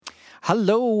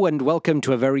Hello and welcome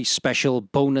to a very special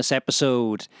bonus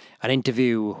episode, an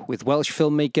interview with Welsh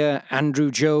filmmaker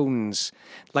Andrew Jones.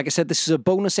 Like I said, this is a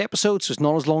bonus episode, so it's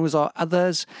not as long as our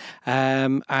others,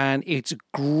 and it's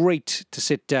great to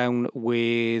sit down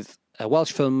with a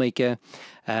Welsh filmmaker,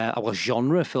 a Welsh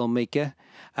genre filmmaker,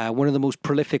 one of the most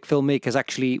prolific filmmakers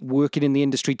actually working in the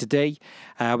industry today.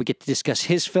 We get to discuss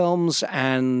his films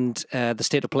and the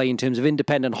state of play in terms of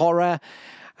independent horror.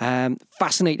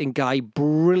 Fascinating guy,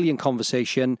 brilliant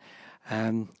conversation.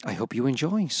 I hope you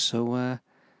enjoy. So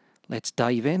let's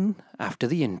dive in after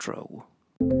the intro.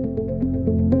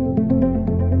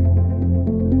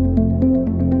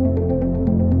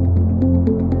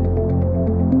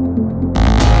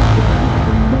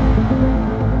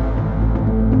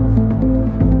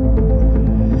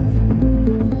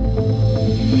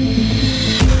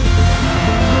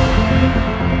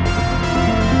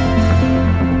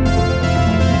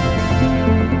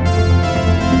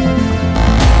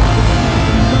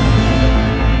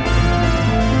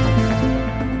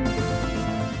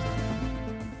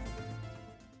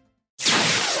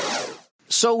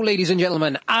 So, ladies and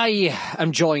gentlemen, I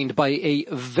am joined by a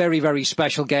very, very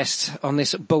special guest on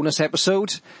this bonus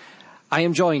episode. I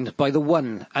am joined by the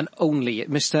one and only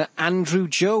Mr. Andrew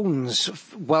Jones,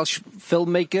 Welsh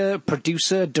filmmaker,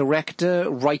 producer,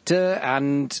 director, writer,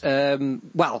 and,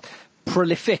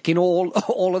 prolific in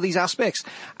all of these aspects.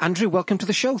 Andrew, welcome to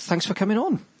the show. Thanks for coming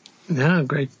on. Yeah,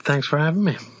 great. Thanks for having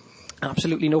me.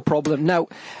 Absolutely no problem. Now,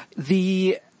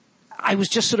 I was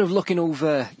just sort of looking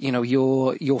over,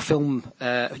 your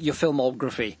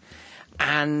filmography,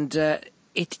 and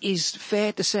it is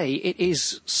fair to say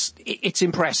it's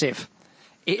impressive.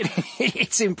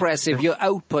 It's impressive. Your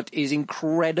output is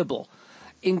incredible.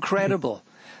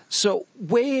 So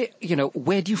where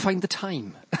do you find the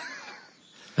time?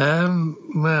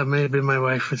 Well, maybe my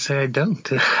wife would say I don't.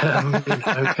 Busy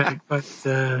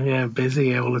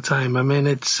all the time. I mean,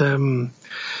 it's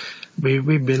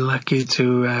We've been lucky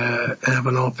to have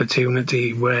an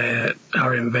opportunity where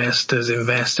our investors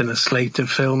invest in a slate of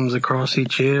films across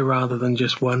each year rather than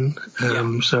just one.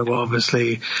 So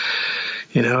obviously,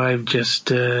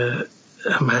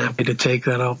 I'm happy to take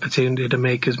that opportunity to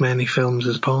make as many films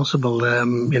as possible.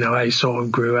 I sort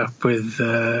of grew up with,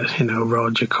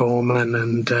 Roger Corman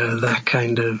and that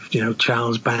kind of,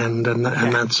 Charles Band and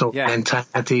that sort of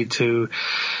mentality to,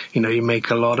 you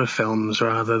make a lot of films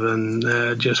rather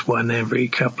than just one every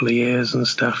couple of years and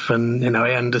stuff. And,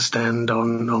 I understand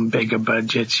on bigger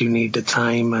budgets you need the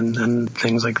time and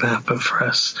things like that. But for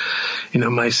us,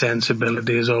 my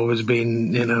sensibility has always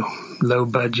been, low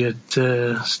budget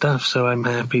stuff. So I'm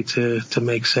happy to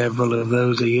make several of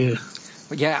those a year.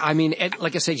 Yeah, I mean,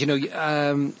 like I said,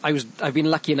 I've been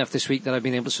lucky enough this week that I've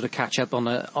been able to sort of catch up on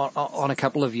a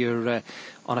couple of your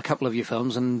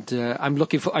films, and I'm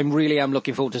looking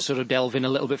forward to sort of delving a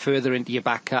little bit further into your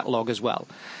back catalogue as well.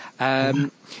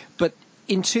 But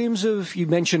in terms of, you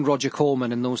mentioned Roger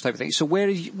Corman and those type of things. So where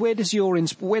does your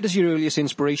earliest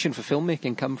inspiration for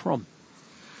filmmaking come from?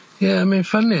 Yeah, I mean,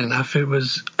 funnily enough, it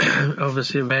was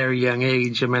obviously a very young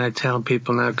age. I mean, I tell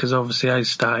people now, because obviously I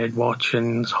started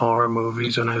watching horror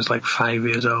movies when I was like 5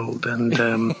 years old.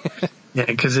 And,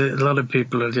 because a lot of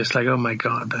people are just like, oh my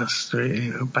God, that's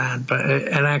really bad. But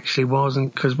it actually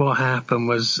wasn't, because what happened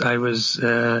was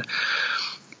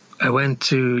I went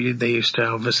to, they used to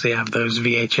obviously have those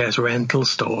VHS rental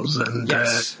stores, and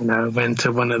I went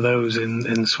to one of those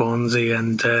in Swansea,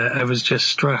 and I was just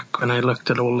struck when I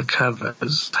looked at all the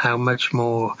covers how much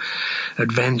more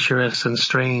adventurous and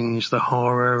strange the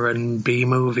horror and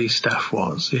B-movie stuff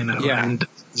was, and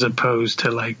as opposed to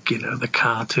the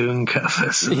cartoon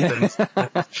covers and things.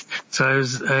 So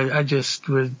I just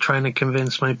was trying to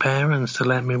convince my parents to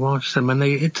let me watch them, and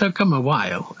it took them a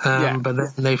while, but then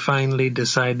they finally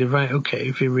decided, right, okay,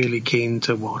 if you're really keen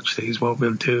to watch these, what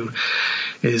we'll do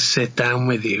is sit down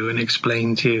with you and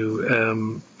explain to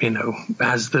you,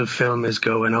 as the film is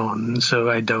going on, so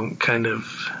I don't kind of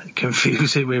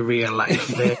confuse it with real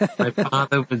life. My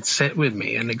father would sit with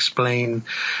me and explain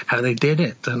how they did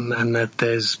it, and that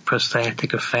there's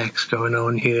prosthetic effects going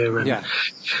on here, and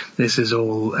this is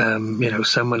all,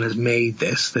 someone has made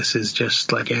this. This is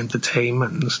just like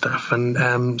entertainment and stuff.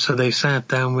 And so they sat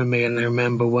down with me, and I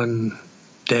remember one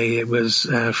day it was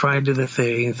Friday the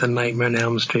 13th and Nightmare on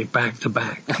Elm Street back to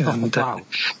back. And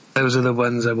those are the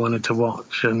ones I wanted to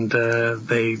watch, and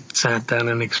they sat down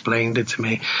and explained it to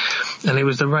me. And it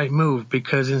was the right move,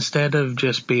 because instead of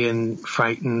just being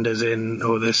frightened as in,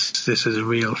 oh, this is a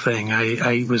real thing,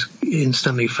 I was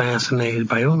instantly fascinated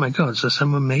by, oh my God, so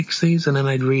someone makes these? And then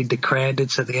I'd read the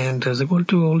credits at the end. I was like, what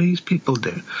do all these people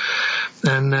do?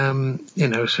 And,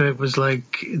 so it was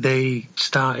like they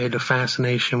started a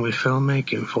fascination with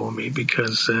filmmaking for me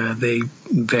because they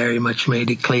very much made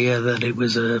it clear that it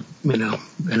was an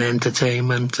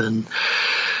entertainment and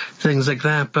things like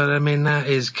that. But I mean, that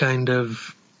is kind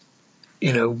of,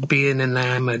 being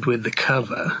enamored with the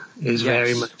cover is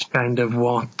very much kind of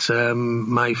what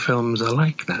my films are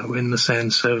like now, in the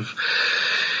sense of,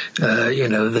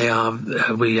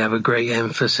 we have a great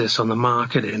emphasis on the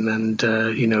marketing, and,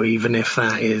 even if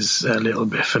that is a little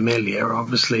bit familiar,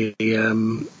 obviously,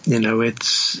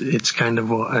 it's kind of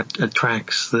what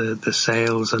attracts the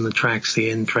sales and attracts the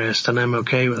interest, and I'm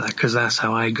okay with that because that's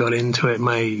how I got into it.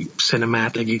 My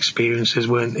cinematic experiences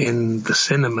weren't in the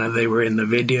cinema, they were in the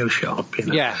video shop,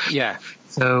 Yeah.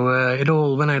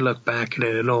 So when I look back at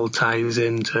it, it all ties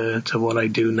into what I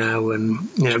do now,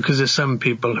 and, because there's some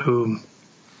people who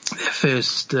their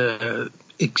first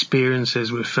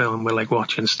experiences with film were like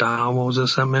watching Star Wars or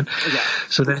something. Yeah.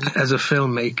 So then as a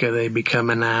filmmaker, they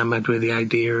become enamored with the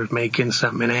idea of making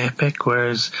something epic,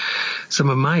 whereas some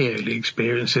of my early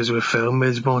experiences with film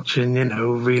is watching,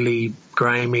 really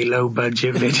grimy,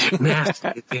 low-budget video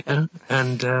nasty,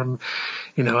 And,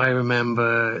 I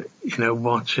remember,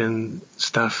 watching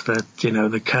stuff that,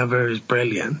 the cover is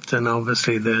brilliant, and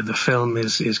obviously the film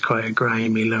is quite a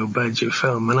grimy, low-budget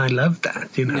film, and I love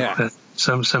that, But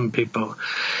some people,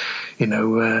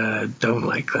 don't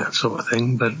like that sort of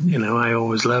thing, but, I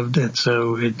always loved it,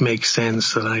 so it makes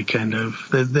sense that I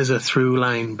there's a through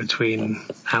line between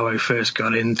how I first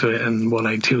got into it and what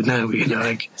I do now,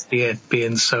 I can see it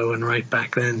being so and right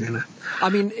back then, I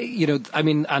mean,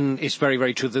 and it's very,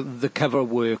 very true. The cover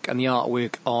work and the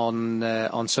artwork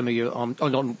on some of your,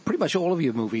 on pretty much all of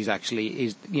your movies actually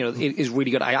is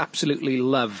really good. I absolutely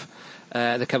love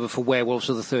the cover for Werewolves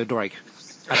of the Third Reich.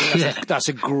 I think that's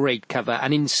a great cover,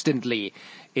 and instantly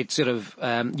it sort of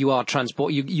you are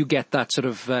transport. You get that sort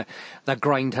of that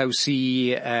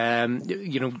grindhousey,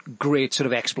 great sort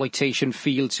of exploitation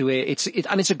feel to it.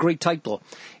 And it's a great title.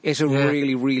 It's a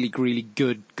really, really, really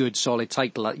good, solid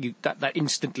title that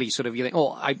instantly sort of you think,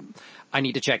 oh, I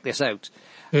need to check this out.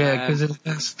 Yeah,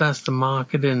 because that's the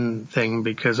marketing thing,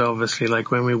 because obviously,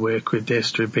 like, when we work with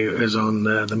distributors on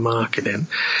the marketing,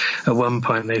 at one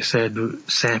point they said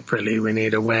separately we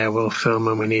need a werewolf film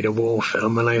and we need a war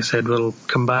film, and I said, well,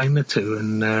 combine the two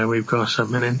and we've got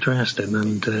something interesting.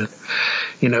 And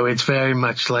it's very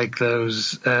much like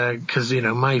those, because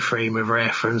my frame of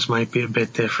reference might be a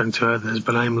bit different to others,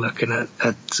 but I'm looking at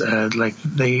like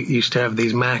they used to have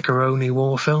these macaroni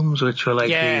war films, which were like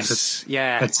these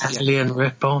Italian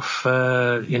rip-off,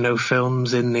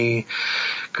 films in the,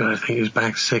 I think it was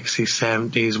back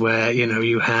 60s, 70s, where,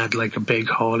 you had like a big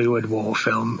Hollywood war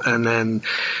film, and then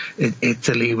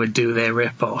Italy would do their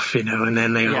rip-off, and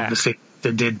then they obviously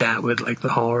they did that with like the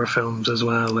horror films as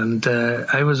well. And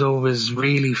I was always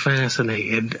really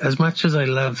fascinated, as much as I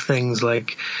love things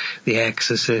like The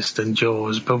Exorcist and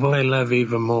Jaws, but what I love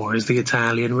even more is the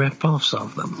Italian rip-offs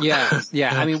of them. Yeah.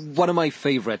 I mean, one of my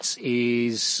favourites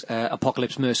is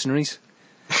Apocalypse Mercenaries.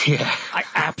 Yeah. I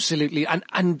absolutely, and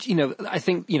I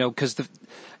think, because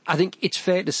I think it's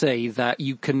fair to say that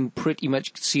you can pretty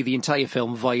much see the entire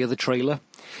film via the trailer.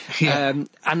 Yeah. And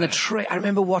I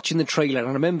remember watching the trailer, and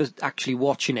I remember actually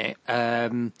watching it.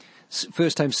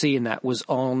 First time seeing that was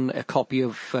on a copy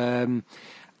of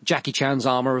Jackie Chan's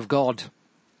Armour of God.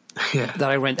 Yeah. That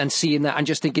I rent, and seeing that and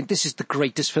just thinking, this is the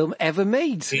greatest film ever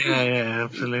made. Yeah,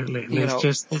 absolutely. And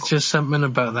it's just something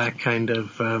about that kind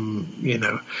of, I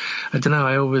don't know,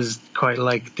 I always quite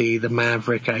like the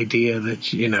maverick idea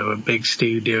that, a big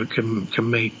studio can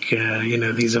make,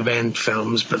 these event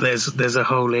films, but there's a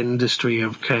whole industry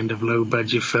of kind of low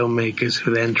budget filmmakers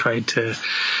who then try to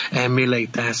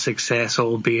emulate that success,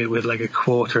 albeit with like a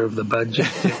quarter of the budget.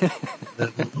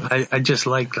 I just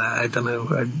like that. I don't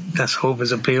know. That's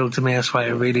Hover's appeal to me. That's why I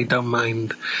really don't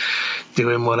mind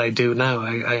doing what I do now.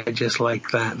 I just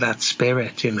like that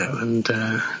spirit, and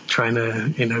trying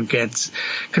to, get,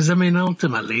 because I mean,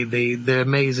 ultimately the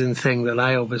amazing thing that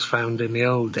I always found in the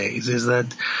old days is that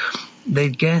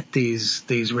they'd get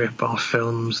these rip-off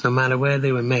films, no matter where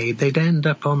they were made, they'd end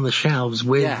up on the shelves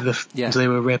with the films they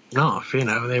were ripping off,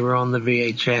 They were on the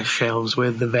VHS shelves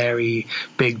with the very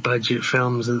big budget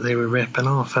films that they were ripping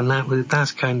off, and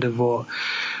that's kind of what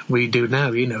we do now,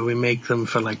 we make them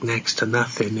for like next to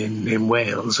nothing in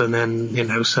Wales, and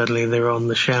then, suddenly they're on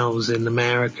the shelves in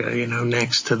America,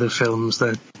 next to the films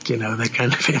that, they're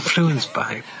kind of influenced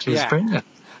by, which is brilliant.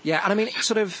 Yeah, and I mean,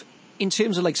 sort of, in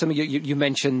terms of like some of you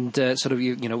mentioned sort of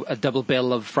a double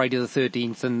bill of Friday the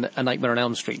 13th and A Nightmare on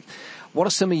Elm Street. What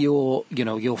are some of your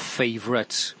your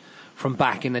favourite from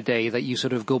back in the day that you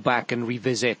sort of go back and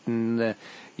revisit and,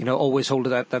 always hold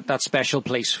that special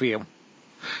place for you?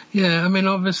 Yeah, I mean,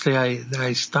 obviously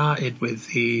I started with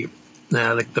the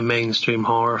mainstream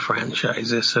horror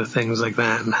franchises, so things like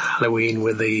that, and Halloween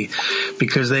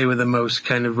because they were the most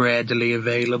kind of readily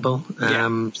available.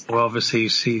 So obviously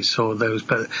you saw those,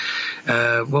 but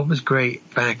what was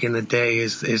great back in the day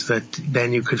is that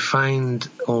then you could find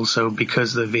also,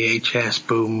 because the VHS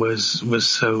boom was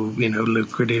so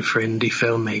lucrative for indie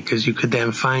filmmakers, you could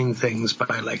then find things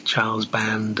by like Charles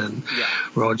Band and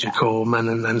Roger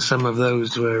Corman, and some of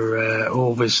those were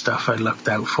always stuff I looked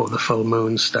out for, the Full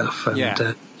Moon stuff.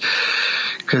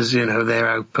 Because their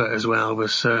output as well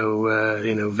was so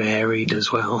varied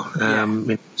as well.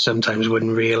 Sometimes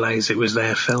wouldn't realize it was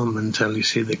their film until you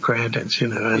see the credits.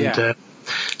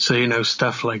 So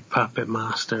stuff like Puppet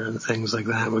Master and things like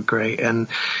that were great. And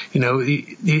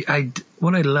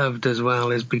what I loved as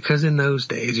well is because in those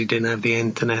days you didn't have the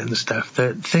internet and stuff,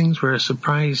 that things were a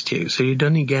surprise to you. So you'd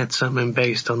only get something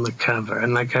based on the cover.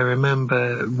 And like I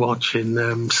remember watching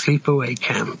Sleepaway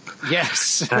Camp.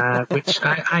 Yes. Which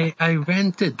I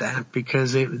rented that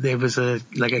because there was a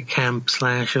camp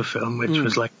slasher film which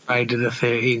was like Friday the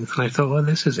 13th, and I thought, well,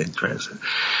 this is interesting.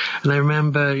 And I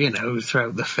remember,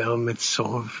 throughout the film it's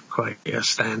sort of quite a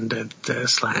standard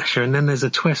slasher, and then there's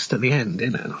a twist at the end,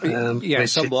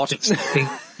 somewhat.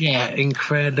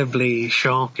 Incredibly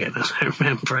shocking. And I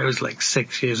remember I was like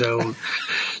 6 years old,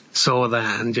 saw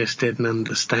that and just didn't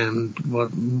understand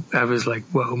what. I was like,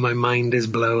 whoa, my mind is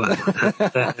blown.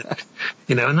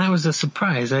 And that was a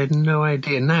surprise. I had no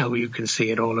idea. Now you can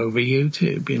see it all over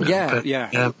YouTube,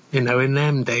 in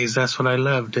them days, that's what I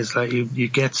loved, is like you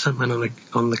get something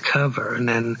on the cover and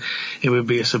then it would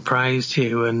be a surprise to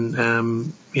you, and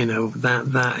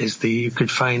that is you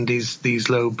could find these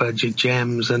low budget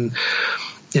gems, and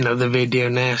the video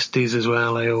nasties as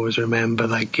well. I always remember,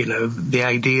 the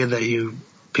idea that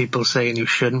people saying you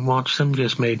shouldn't watch them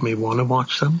just made me want to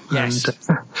watch them. Yes.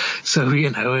 And so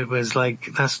it was like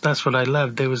that's what I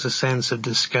loved. There was a sense of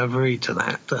discovery to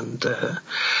that, and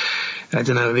I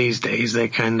don't know, these days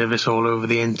it's all over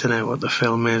the internet what the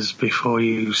film is before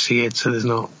you see it, so there's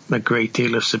not a great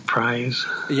deal of surprise.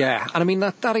 Yeah, and I mean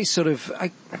that is sort of,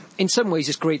 in some ways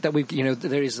it's great that we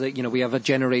have a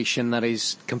generation that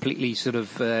is completely sort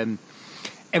of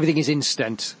everything is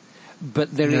instant. But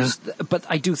but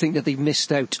I do think that they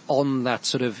missed out on that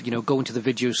sort of, going to the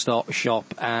video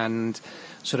shop and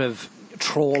sort of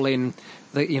trawling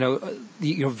the,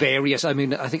 various. I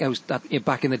mean, I think I was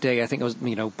back in the day. I think I was,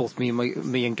 both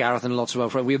me and Gareth and lots of our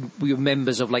friends. We were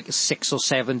members of like 6 or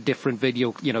 7 different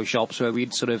video, shops where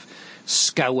we'd sort of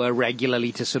scour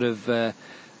regularly to sort of, to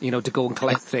go and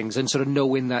collect things, and sort of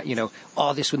knowing that,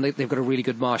 this one they've got a really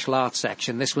good martial arts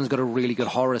section. This one's got a really good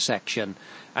horror section,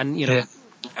 and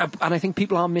and I think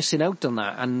people are missing out on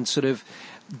that, and sort of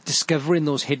discovering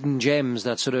those hidden gems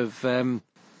that sort of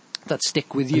that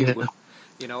stick with you.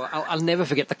 I'll never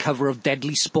forget the cover of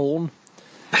Deadly Spawn.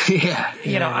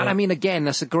 And I mean, again,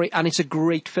 it's a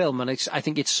great film, and I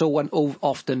think it's so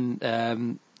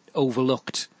often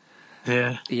overlooked.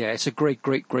 Yeah, it's a great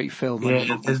film.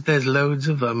 Yeah, there's loads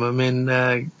of them. I mean,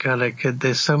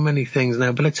 there's so many things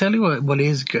now. But I tell you what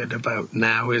is good about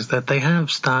now is that they have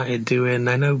started doing.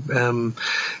 I know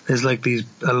there's like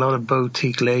a lot of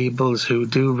boutique labels who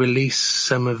do release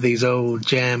some of these old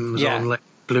gems on like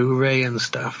Blu-ray and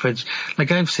stuff, which,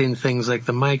 like, I've seen things like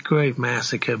the Microwave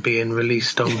Massacre being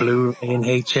released on Blu-ray and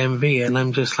HMV, and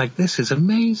I'm just like, this is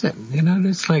amazing.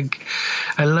 It's like,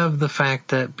 I love the fact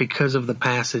that because of the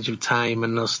passage of time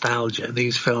and nostalgia,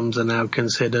 these films are now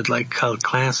considered like cult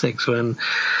classics, when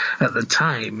at the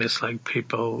time it's like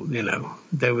people,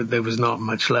 there was not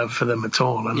much love for them at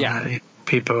all, and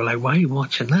people were like, why are you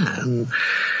watching that?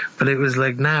 But it was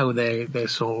like, now they're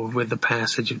sort of, with the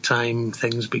passage of time,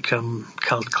 things become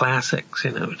cult classics,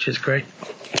 which is great.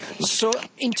 So,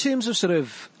 in terms of sort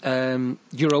of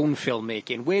your own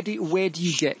filmmaking, where do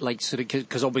you get, like, sort of,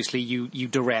 because obviously you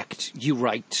direct, you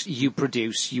write, you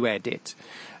produce, you edit.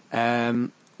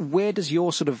 Where does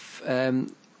your sort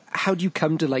of how do you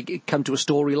come to a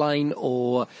storyline,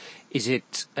 or is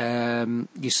it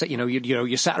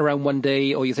you sat around one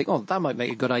day, or you think, oh, that might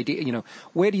make a good idea?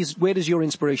 Where does your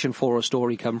inspiration for a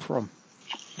story come from?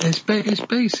 It's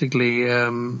basically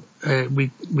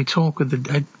we talk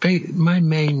with my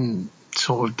main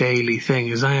sort of daily thing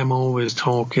is I am always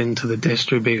talking to the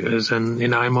distributors,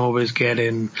 and I'm always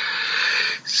getting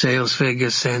sales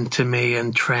figures sent to me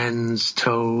and trends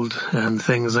told and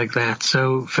things like that.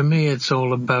 So for me, it's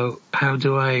all about how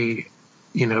do I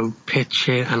pitch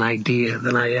an idea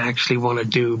that I actually want to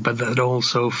do, but that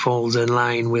also falls in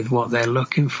line with what they're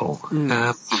looking for,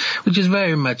 which is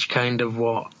very much kind of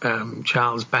what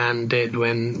Charles Band did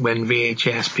when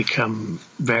VHS become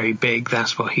very big.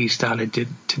 That's what he started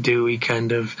to do. He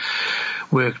kind of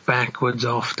worked backwards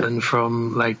often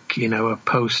from a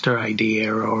poster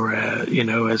idea or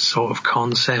a sort of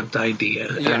concept idea,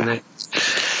 and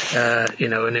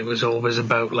and it was always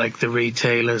about the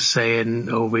retailers saying,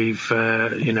 "Oh,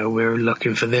 we're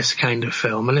looking for this kind of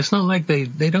film," and it's not like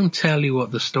they don't tell you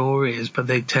what the story is, but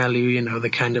they tell you, the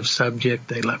kind of subject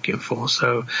they're looking for.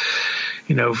 So,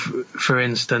 for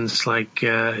instance,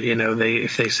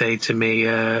 if they say to me,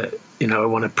 I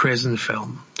want a prison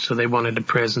film, so they wanted a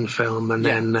prison film, and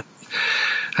then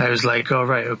I was like, all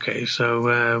right, okay,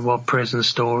 so what prison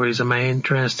stories am I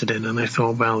interested in? And I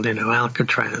thought, well,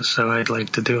 Alcatraz, so I'd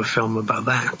like to do a film about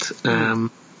that.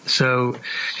 So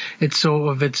it's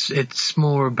it's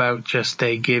more about just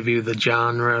they give you the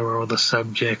genre or the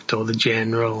subject or the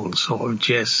general sort of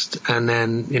gist, and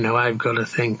then, I've got to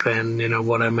think then,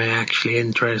 what am I actually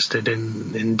interested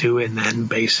in doing then,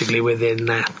 basically within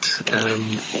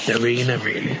that arena,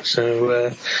 really.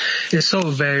 So it's sort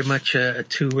of very much a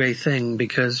two-way thing,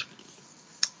 because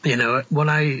what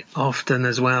I often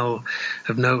as well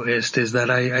have noticed is that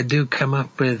I do come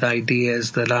up with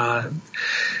ideas that are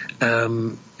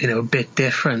a bit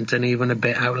different and even a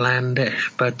bit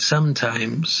outlandish, but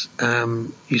sometimes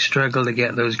you struggle to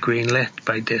get those greenlit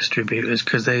by distributors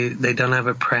because they don't have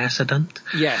a precedent.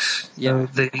 Yes, yeah.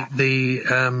 So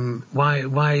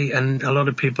why and a lot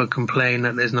of people complain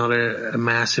that there's not a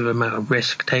massive amount of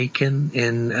risk taken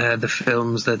in the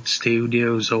films that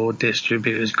studios or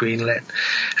distributors greenlit,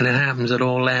 and it happens at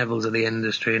all levels of the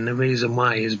industry. And the reason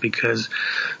why is because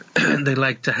they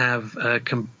like to have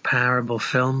comparable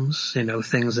films,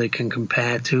 things they can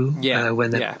compare to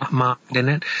when they're marketing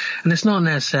it. And it's not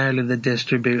necessarily the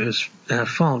distributor's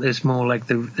fault. It's more like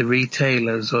the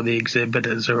retailers or the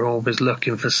exhibitors are always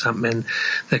looking for something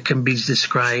that can be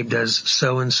described as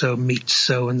so-and-so meets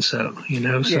so-and-so,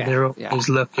 So they're always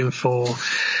looking for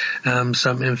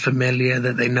something familiar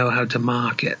that they know how to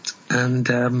market.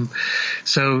 And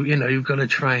so you've got to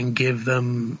try and give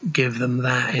them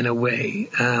that in a way.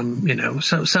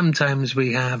 So sometimes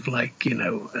we have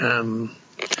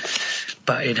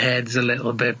butted heads a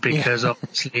little bit, because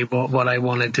obviously what I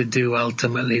wanted to do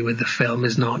ultimately with the film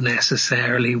is not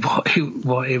necessarily what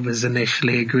it was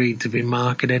initially agreed to be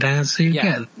marketed as. So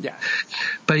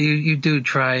but you do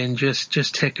try and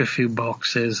just tick a few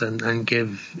boxes and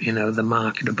give the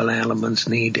marketable elements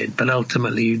needed, but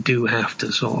ultimately you do have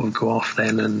to sort of go off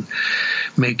then and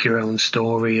make your own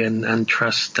story and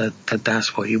trust that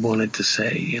that's what you wanted to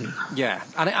say. And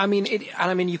I mean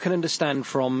you can understand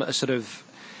from a sort of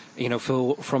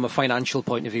from a financial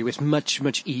point of view, it's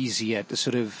much easier to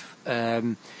sort of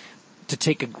to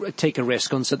take a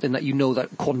risk on something that that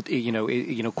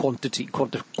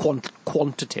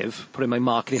quantitative. Putting my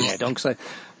marketing head on, because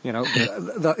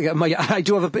I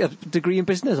do have a degree in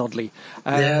business, oddly,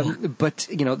 but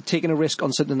taking a risk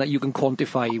on something that you can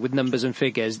quantify with numbers and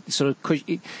figures, sort of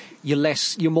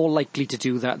you're more likely to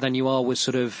do that than you are with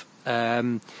sort of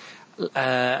an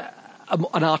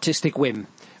artistic whim.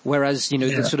 Whereas,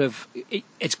 the sort of,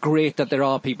 it's great that there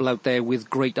are people out there with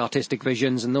great artistic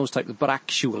visions and those types of, but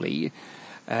actually,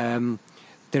 there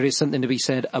is something to be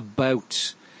said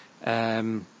about,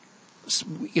 giving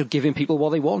people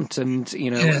what they want, and,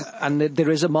 and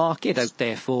there is a market out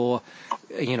there for,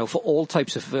 for all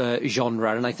types of,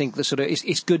 genre. And I think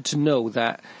it's good to know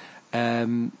that,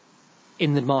 in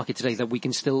the market today, that we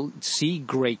can still see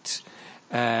great,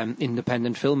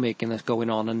 independent filmmaking that's going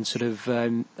on. And sort of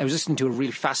I was listening to a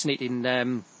really fascinating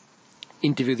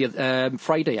interview the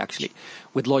Friday actually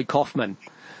with Lloyd Kaufman,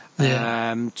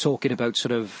 talking about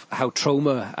sort of how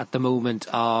Trauma at the moment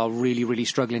are really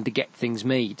struggling to get things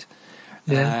made.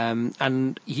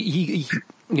 And he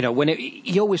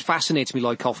he always fascinates me,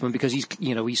 Lloyd Kaufman, because he's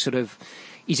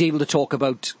able to talk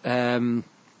about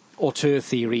auteur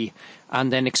theory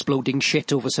and then exploding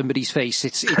shit over somebody's face.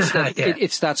 It's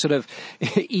that sort of,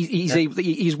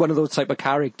 he's one of those type of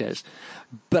characters.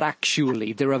 But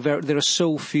actually, there are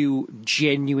so few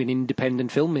genuine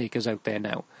independent filmmakers out there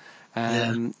now,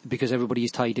 because everybody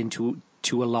is tied into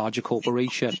a larger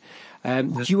corporation.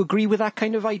 Do you agree with that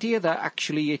kind of idea, that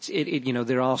actually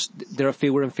there are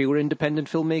fewer and fewer independent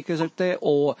filmmakers out there,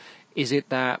 or is it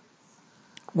that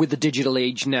with the digital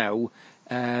age now,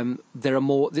 there are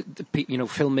more,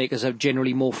 filmmakers have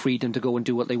generally more freedom to go and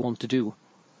do what they want to do?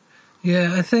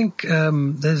 Yeah, I think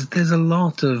there's a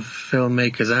lot of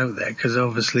filmmakers out there because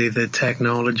obviously the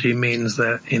technology means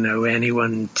that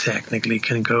anyone technically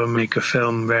can go and make a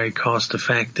film very cost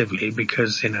effectively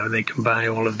because they can buy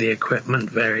all of the equipment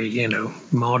very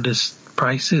modest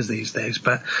prices these days.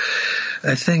 But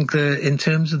I think that in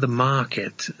terms of the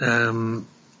market,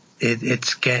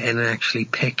 it's getting actually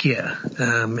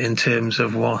pickier in terms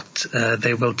of what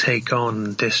they will take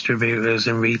on, distributors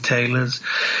and retailers.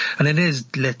 And it is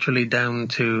literally down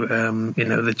to,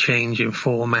 the change in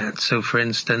format. So, for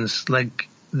instance,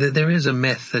 there is a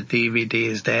myth that DVD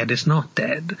is dead. It's not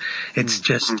dead. It's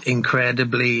just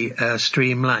incredibly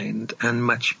streamlined and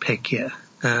much pickier.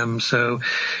 So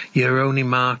your only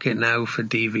market now for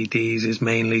DVDs is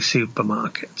mainly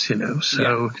supermarkets,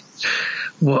 So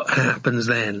what happens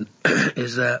then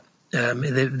is that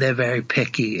they're very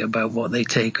picky about what they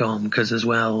take on because as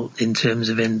well, in terms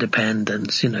of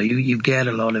independence, you get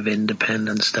a lot of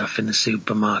independent stuff in the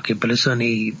supermarket, but it's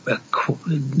only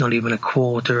not even a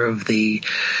quarter of the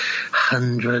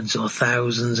hundreds or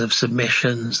thousands of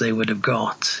submissions they would have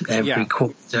got every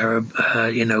quarter,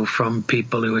 from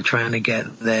people who are trying to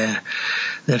get their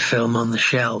film on the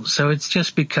shelf. So it's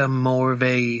just become more of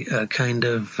a kind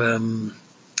of,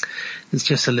 it's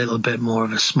just a little bit more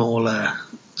of a smaller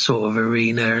sort of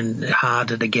arena and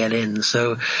harder to get in.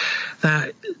 So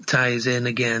that ties in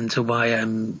again to why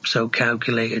I'm so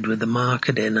calculated with the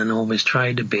marketing and always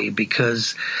try to be,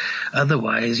 because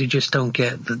otherwise you just don't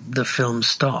get the film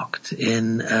stocked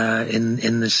in the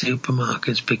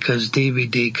supermarkets, because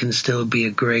DVD can still be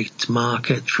a great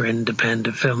market for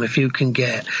independent film if you can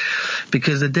get,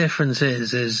 because the difference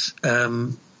is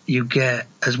you get,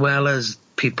 as well as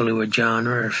people who are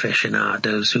genre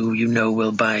aficionados who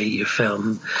will buy your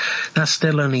film, that's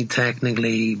still only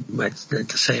technically,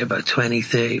 to say about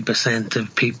 20-30%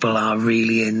 of people are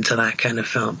really into that kind of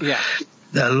film. Yeah.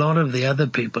 A lot of the other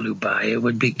people who buy it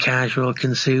would be casual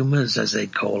consumers, as they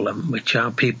call them, which are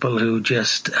people who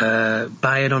just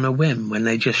buy it on a whim when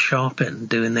they just shopping,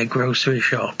 doing their grocery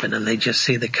shopping, and they just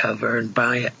see the cover and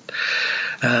buy it.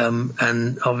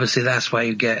 And obviously that's why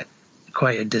you get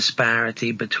quite a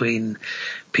disparity between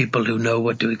people who know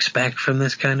what to expect from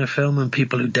this kind of film and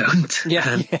people who don't. Yeah.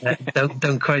 And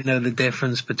don't quite know the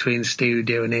difference between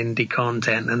studio and indie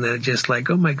content, and they're just like,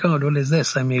 oh my god, what is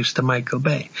this? I'm used to Michael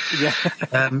Bay. Yeah.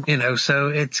 So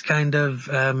it's kind of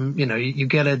you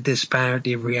get a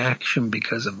disparity of reaction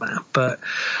because of that. But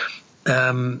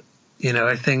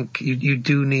I think you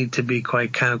do need to be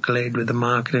quite calculated with the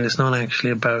marketing. It's not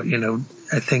actually about,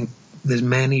 I think there's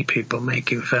many people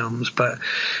making films, but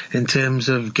in terms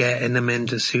of getting them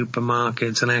into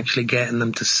supermarkets and actually getting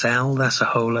them to sell, that's a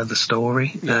whole other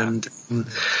story. Yeah. And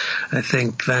I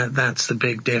think that's the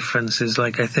big difference is,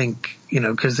 I think,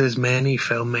 because there's many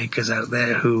filmmakers out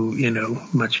there who,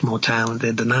 much more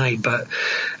talented than I, but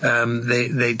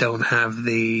they don't have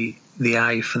the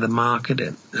eye for the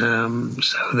marketing.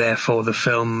 So therefore the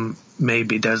film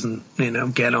maybe doesn't,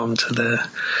 get onto the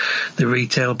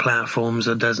retail platforms,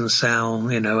 or doesn't sell,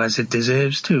 as it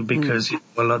deserves to, because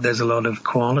there's a lot of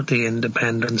quality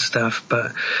independent stuff,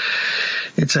 but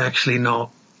it's actually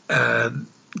not,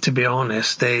 to be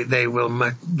honest, they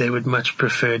would much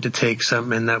prefer to take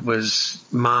something that was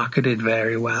marketed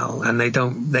very well, and they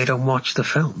don't watch the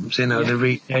films. The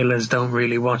retailers don't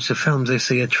really watch the films. They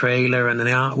see a trailer and an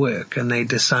artwork, and they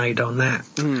decide on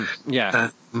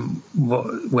that.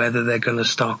 Whether they're going to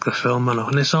stock the film or not.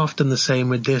 And it's often the same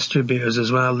with distributors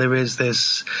as well. There is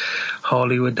this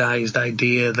Hollywoodized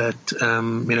idea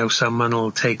that someone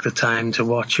will take the time to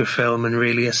watch your film and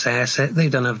really assess it. They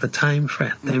don't have the time for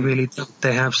it. They really don't.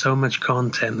 They have so much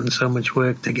content and so much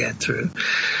work to get through.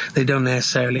 They don't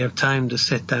necessarily have time to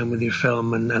sit down with your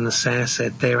film and assess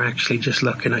it. They're actually just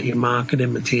looking at your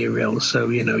marketing materials. So,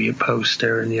 your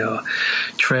poster and your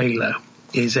trailer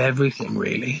is everything,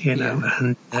 really,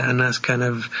 and that's kind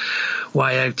of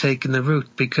why I've taken the route,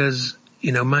 because,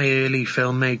 my early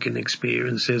filmmaking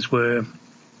experiences were,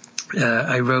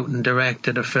 I wrote and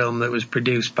directed a film that was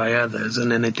produced by others, and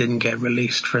then it didn't get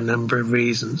released for a number of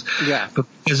reasons. Yeah. But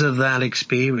because of that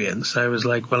experience, I was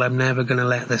like, well, I'm never going to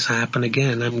let this happen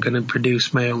again. I'm going to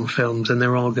produce my own films, and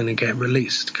they're all going to get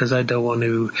released, because I don't want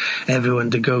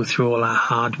everyone to go through all that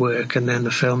hard work and then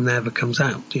the film never comes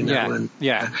out,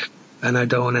 And I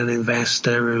don't want an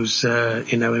investor who's,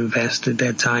 invested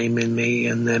their time in me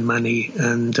and their money,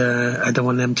 and I don't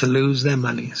want them to lose their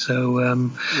money. So,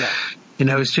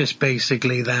 it's just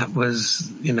basically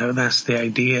that's the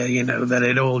idea, that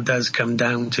it all does come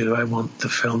down to, I want the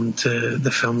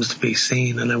films to be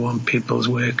seen, and I want people's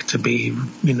work to be,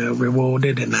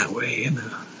 rewarded in that way,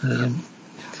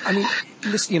 I mean,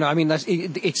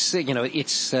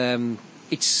 listen,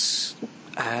 it's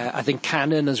I think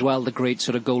Cannon as well, the great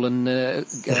sort of Golan,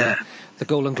 the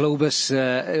Golan Globus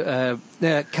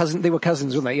cousin. They were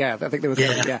cousins, weren't they? Yeah, I think they were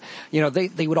cousins. Yeah,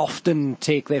 they would often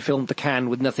take their film to Cannes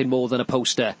with nothing more than a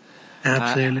poster.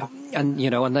 Absolutely.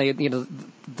 And they,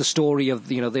 the story of,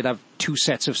 they'd have two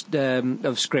sets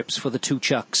of scripts for the two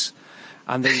Chucks,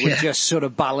 and they would just sort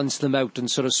of balance them out and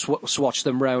sort of swatch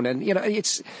them round. And,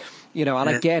 it's, and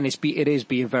again, it is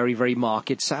being very, very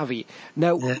market savvy.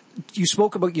 Now, you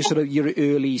spoke about your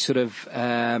early sort of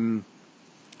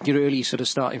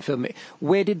starting film.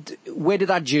 Where did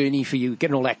that journey for you,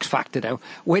 getting all X Factor now,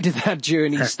 where did that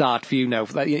journey start for you now,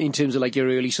 in terms of like your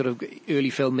early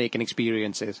filmmaking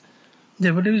experiences?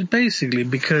 Yeah, but it was basically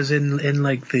because in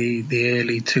like the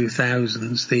early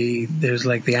 2000s, there's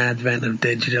like the advent of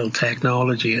digital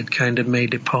technology had kind of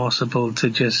made it possible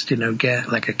to just,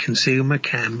 get like a consumer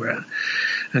camera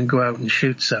and go out and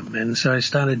shoot something. So I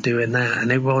started doing that,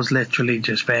 and it was literally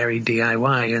just very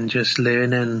DIY and just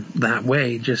learning that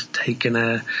way, just taking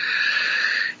a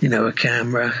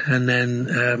camera and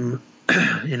then,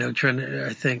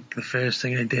 I think the first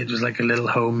thing I did was like a little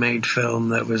homemade film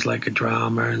that was like a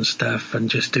drama and stuff, and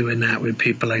just doing that with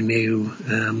people I knew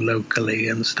locally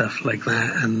and stuff like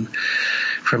that, and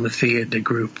from a theatre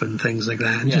group and things like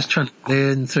that, and just trying to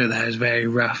learn through that. It was very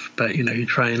rough, but you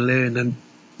try and learn. And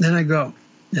then I got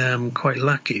quite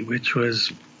lucky, which was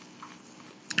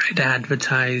I'd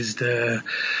advertised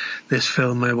this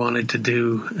film I wanted to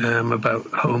do about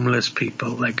homeless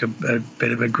people, like a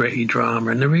bit of a gritty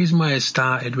drama. And the reason why I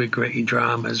started with gritty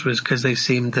dramas was because they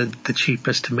seemed the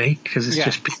cheapest to make, because it's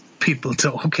just people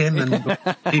talking and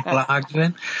people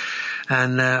arguing.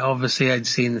 And obviously I'd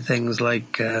seen things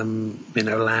like,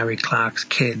 Larry Clark's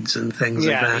Kids and things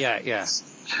like that. Yeah.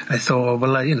 I thought,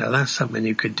 well, that's something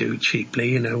you could do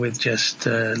cheaply, with just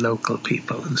local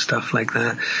people and stuff like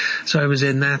that. So I was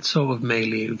in that sort of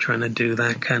milieu trying to do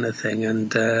that kind of thing.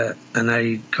 And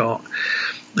I got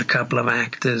a couple of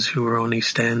actors who were on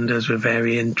EastEnders were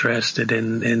very interested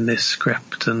in this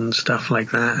script and stuff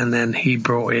like that. And then he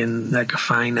brought in like a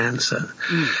financer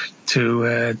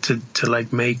to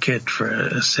like make it for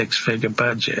a 6-figure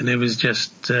budget, and it was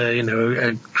just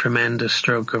a tremendous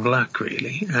stroke of luck,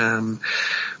 really.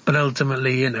 But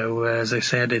ultimately, as I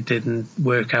said, it didn't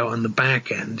work out on the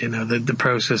back end. The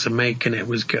process of making it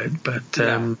was good, but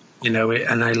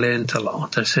and I learned a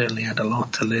lot. I certainly had a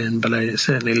lot to learn, but I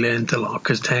certainly learned a lot,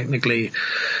 because technically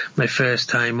my first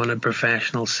time on a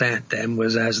professional set then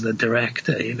was as the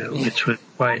director, which was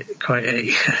quite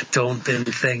a daunting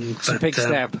thing. It's a big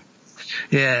step.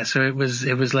 Yeah, so it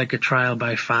was like a trial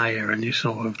by fire, and you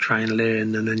sort of try and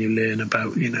learn, and then you learn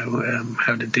about,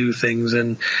 how to do things.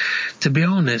 And to be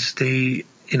honest, I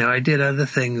did other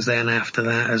things then after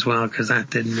that as well, because that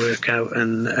didn't work out,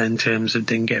 and in terms of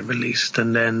didn't get released.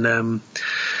 And then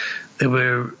there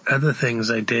were other things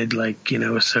I did, like,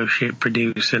 associate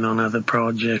producing on other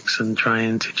projects and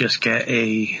trying to just get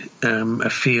a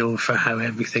feel for how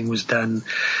everything was done.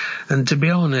 And to be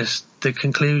honest, the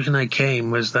conclusion I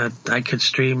came was that I could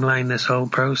streamline this whole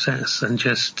process and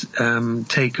just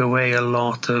take away a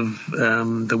lot of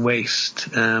the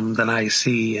waste that I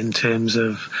see in terms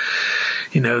of,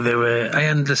 I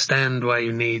understand why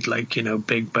you need, like,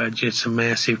 big budgets and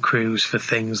massive crews for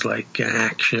things like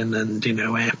action and,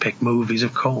 epic movies,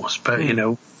 of course. But,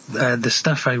 the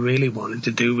stuff I really wanted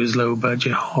to do was low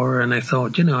budget horror, and I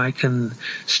thought, I can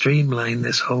streamline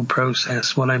this whole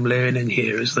process. What I'm learning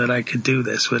here is that I could do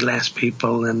this with less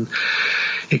people, and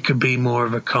it could be more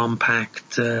of a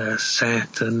compact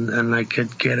set, and I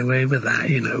could get away with that,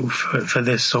 for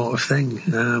this sort of thing.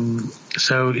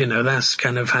 So, that's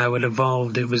kind of how it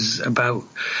evolved. It was about,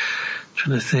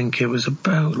 trying to think, it was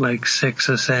about like 6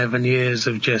 or 7 years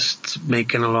of just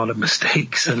making a lot of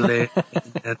mistakes and learning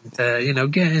and,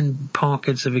 getting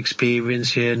pockets of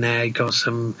experience here and there. I got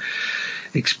some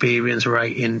experience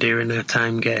writing during that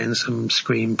time, getting some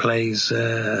screenplays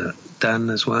done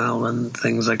as well and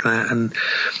things like that. And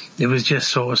it was just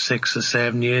sort of 6 or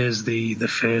 7 years, the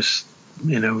first,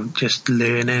 just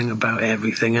learning about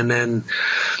everything. And then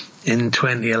in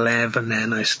 2011,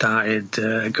 then I started,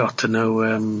 got to know,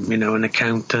 an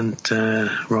accountant,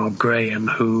 Rob Graham,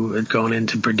 who had gone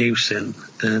into producing,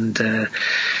 and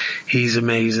he's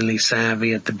amazingly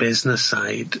savvy at the business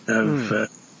side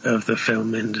of the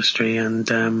film industry,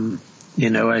 and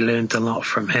I learned a lot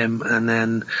from him, and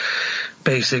then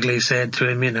basically said to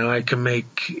him, I can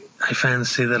make I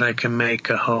fancy that I can make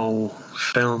a whole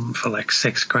film for like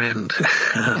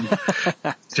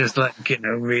 $6,000. Just like,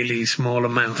 really small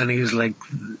amount. And he was like,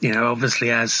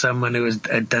 obviously as someone who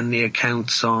had done the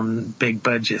accounts on big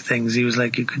budget things, he was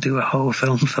like, you could do a whole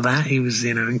film for that. He was,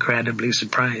 incredibly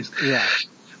surprised. Yeah.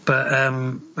 But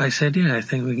I said, yeah, I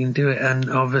think we can do it. And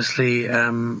obviously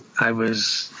I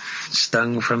was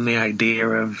stung from the idea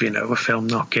of, a film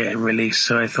not getting released.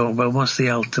 So I thought, well, what's the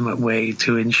ultimate way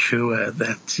to ensure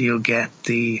that you'll get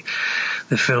the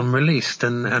film released?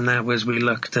 And that was, we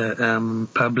looked at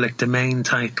public domain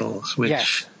titles, which...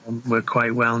 Yes. were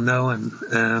quite well known,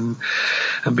 and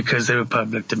because they were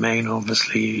public domain,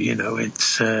 obviously,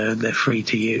 it's they're free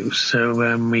to use.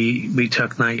 So we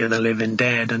took Night of the Living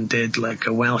Dead and did like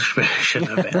a Welsh version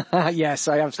of it. Yes,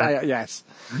 yes.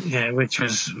 Yeah, which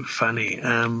was funny.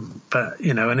 But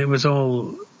and it was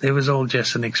all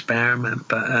just an experiment.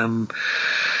 But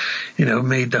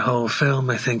made the whole film.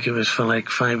 I think it was for like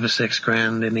 $5,000 or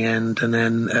 $6,000 in the end, and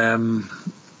then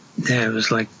it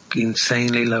was like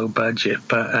insanely low budget,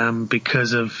 but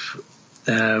because of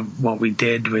what we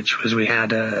did, which was we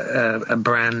had a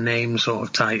brand name sort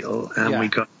of title, and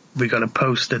we got a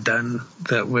poster done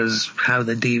that was how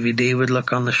the DVD would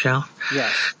look on the shelf.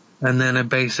 Yes. And then I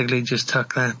basically just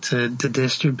took that to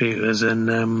distributors,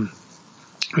 and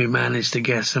we managed to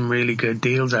get some really good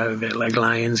deals out of it. Like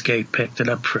Lionsgate picked it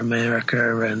up for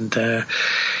America, and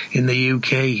in the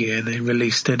UK here they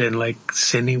released it in like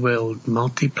Cineworld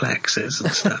multiplexes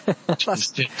and stuff.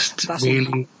 That's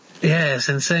really, yeah, it's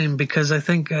insane, because I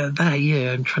think that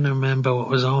year, I'm trying to remember what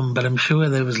was on, but I'm sure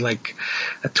there was like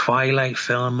a Twilight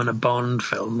film and a Bond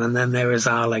film, and then there was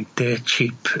our like dirt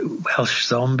cheap Welsh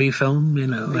zombie film,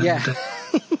 and, yeah.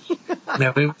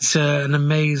 it was an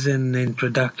amazing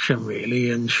introduction,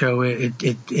 really, and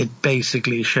it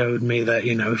basically showed me that,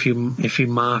 if you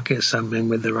market something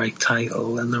with the right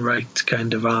title and the right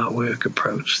kind of artwork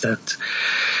approach, that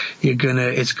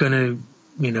it's gonna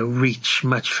reach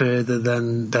much further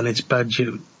than its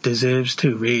budget deserves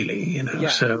to, really, Yeah.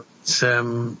 So it's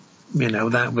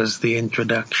that was the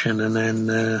introduction, and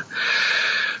then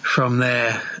from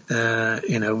there,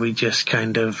 we just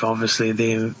kind of, obviously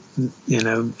the,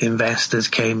 investors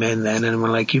came in then and were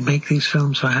like, you make these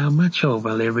films for how much? Oh,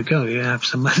 well, here we go. You have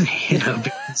some money,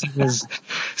 because it was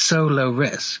so low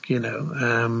risk,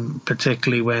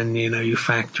 particularly when, you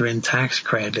factor in tax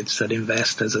credits that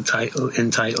investors are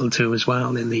entitled to as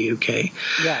well in the UK.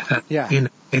 Yeah.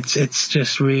 It's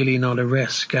just really not a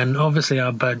risk. And obviously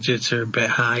our budgets are a bit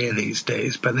higher these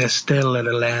days, but they're still at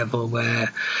a level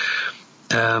where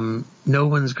no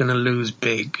one's going to lose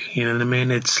big, you know what I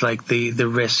mean? It's like the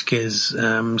risk is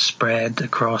spread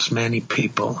across many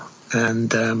people, and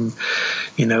the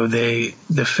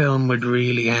film would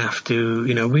really have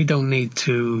to, we don't need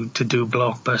to do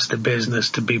blockbuster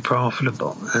business to be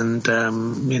profitable, and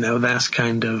that's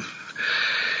kind of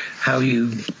how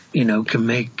you can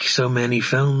make so many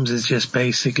films, is just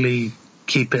basically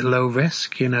keep it low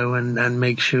risk, and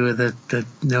make sure that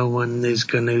no one is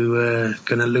going to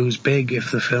lose big if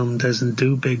the film doesn't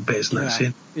do big business.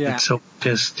 Yeah. It's all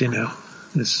just,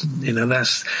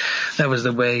 that was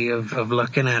the way of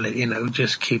looking at it,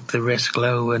 just keep the risk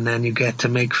low, and then you get to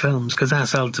make films, because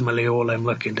that's ultimately all I'm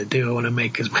looking to do. I want to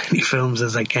make as many films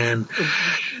as I can,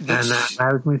 and that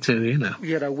allows me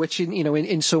to, which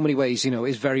in so many ways,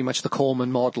 is very much the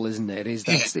Corman model, isn't it?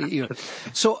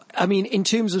 So, I mean, in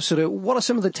terms of sort of, what are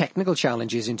some of the technical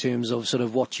challenges in terms of sort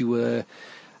of what you were,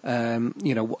 on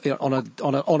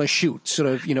a shoot, sort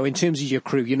of, in terms of your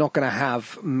crew? You're not going to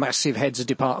have massive heads of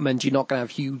department. You're not going to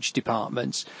have huge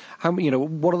departments.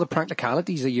 What are the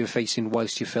practicalities that you're facing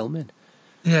whilst you're filming?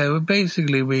 Yeah, well,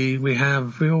 basically we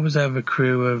always have a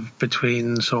crew of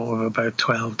between sort of about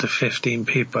 12 to 15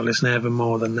 people. It's never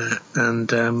more than that.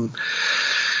 And,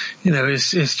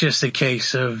 it's just a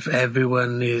case of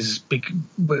everyone is,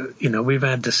 we've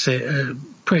had to sit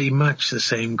pretty much the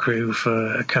same crew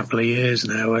for a couple of years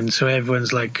now. And so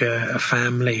everyone's like a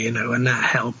family, and that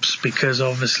helps, because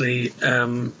obviously,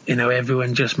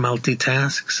 everyone just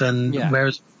multitasks, and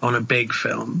whereas on a big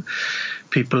film,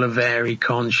 people are very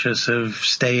conscious of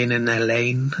staying in their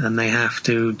lane, and they have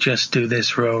to just do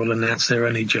this role, and that's their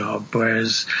only job.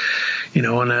 Whereas,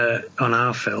 on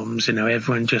our films,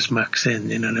 everyone just mucks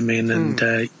in, you know what I mean?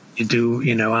 And you do,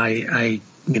 I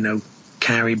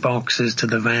carry boxes to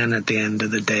the van at the end of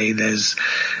the day. There's,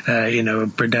 a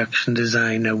production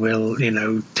designer will,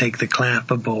 take the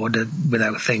clapperboard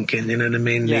without thinking, you know what I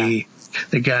mean? Yeah.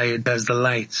 The guy who does the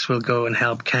lights will go and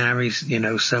help carry,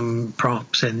 some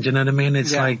props in. Do you know what I mean?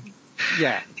 It's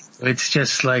It's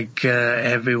just like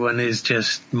everyone is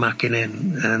just mucking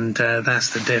in, and that's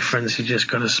the difference. You just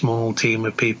got a small team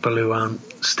of people who aren't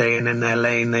staying in their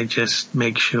lane. They just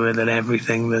make sure that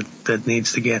everything that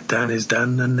needs to get done is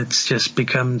done, and it's just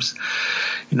becomes,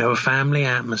 a family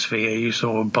atmosphere. You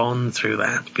sort of bond through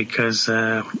that because,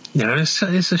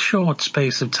 it's a short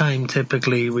space of time.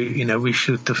 Typically, we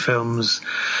shoot the films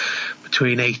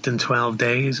between 8 and 12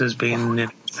 days has been, I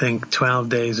think 12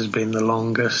 days has been the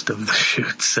longest of the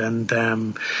shoots, and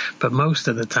but most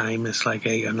of the time it's like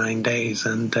 8 or 9 days,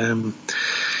 and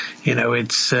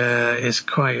it's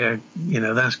quite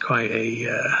that's quite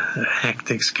a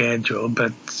hectic schedule,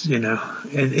 but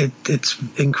it's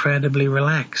incredibly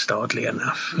relaxed, oddly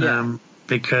enough,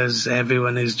 because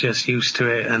everyone is just used to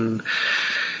it. And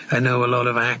I know a lot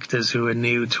of actors who are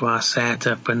new to our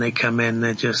setup, when they come in,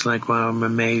 they're just like, wow, I'm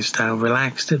amazed how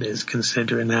relaxed it is,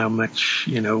 considering how much,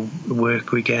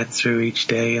 work we get through each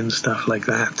day and stuff like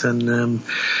that. And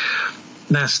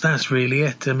that's really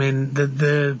it. I mean,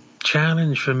 the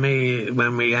challenge for me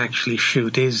when we actually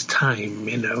shoot is time,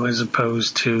 as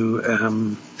opposed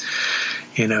to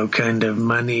kind of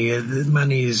money.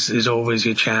 Money is always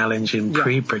your challenge in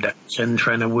pre-production,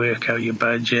 trying to work out your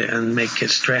budget and make it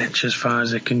stretch as far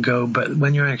as it can go. But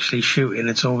when you're actually shooting,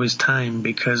 it's always time,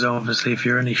 because obviously if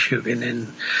you're only shooting in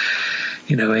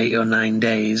 8 or 9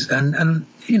 days, and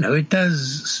it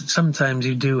does, sometimes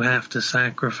you do have to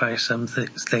sacrifice some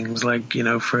things, like,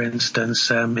 for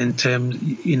instance, in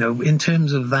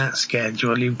terms of that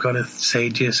schedule, you've got to say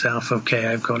to yourself, okay,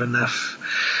 I've got enough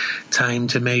time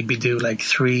to maybe do like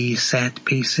 3 set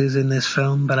pieces in this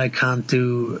film, but I can't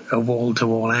do a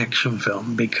wall-to-wall action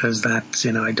film because that's,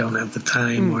 I don't have the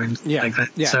time or anything like that.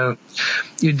 Yeah. So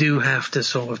you do have to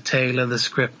sort of tailor the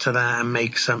script to that and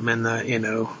make something that,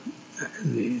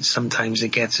 sometimes it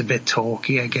gets a bit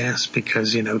talky, I guess,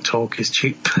 because, talk is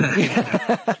cheap.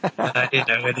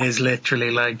 It is literally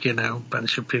like, a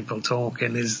bunch of people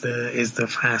talking is the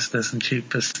fastest and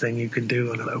cheapest thing you can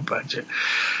do on a low budget.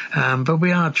 But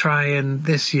we are trying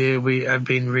this year. I've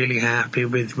been really happy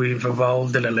we've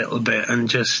evolved it a little bit, and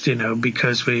just,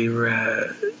 because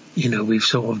we've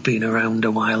sort of been around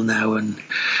a while now, and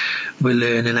we're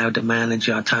learning how to manage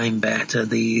our time better.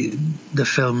 The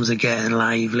films are getting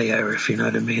livelier, if you know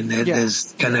what I mean.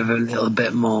 There's kind of a little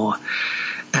bit more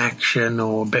action,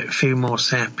 or few more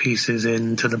set pieces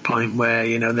in, to the point where,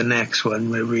 the next one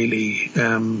we're really,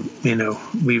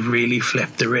 we've really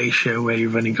flipped the ratio, where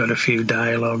you've only got a few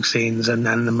dialogue scenes, and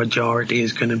then the majority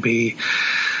is going to be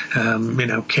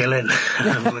killing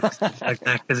like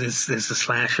that, because it's a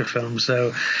slasher film.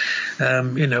 So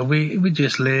we're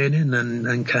just learning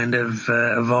and kind of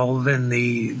evolving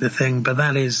the thing. But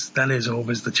that is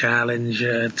always the challenge.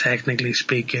 Technically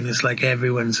speaking, it's like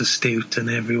everyone's astute and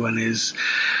everyone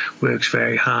works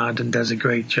very hard and does a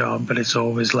great job, but it's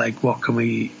always like, what can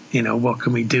we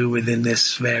do within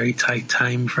this very tight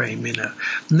time frame, And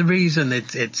the reason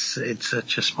it's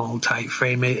such a small tight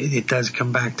frame, it does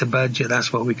come back to budget.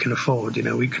 That's what we can afford.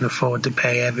 We can afford to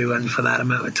pay everyone for that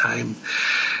amount of time,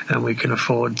 and we can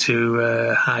afford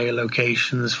to hire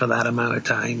locations for that amount of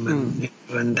time,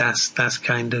 and that's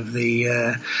kind of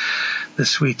the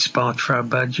sweet spot for our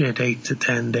budget. 8 to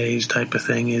 10 days type of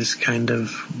thing is kind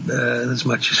of as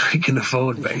much as we can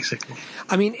afford, basically.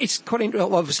 I mean, it's quite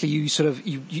interesting. Obviously, you sort of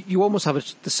you almost have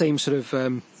the same sort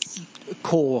of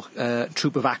core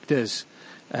troupe of actors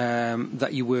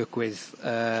that you work with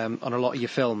on a lot of your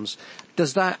films.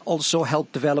 Does that also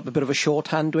help develop a bit of a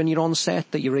shorthand when you're on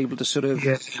set, that you're able to sort of?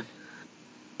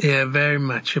 Yeah, very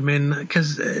much. I mean,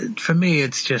 because for me,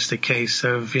 it's just a case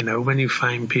of, when you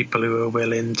find people who are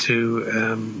willing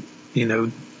to,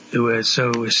 who are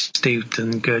so astute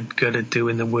and good at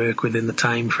doing the work within the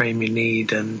time frame you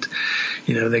need, and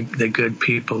they're good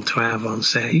people to have on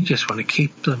set. You just want to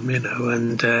keep them,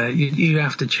 and you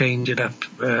have to change it up,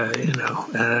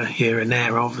 here and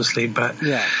there, obviously, but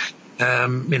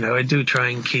I do try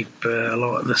and keep a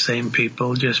lot of the same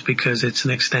people, just because it's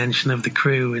an extension of the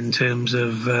crew in terms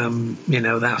of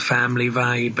that family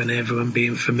vibe, and everyone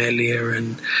being familiar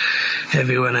and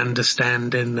everyone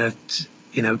understanding that.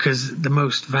 Because the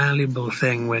most valuable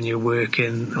thing when you're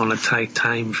working on a tight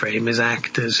time frame is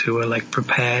actors who are like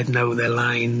prepared, know their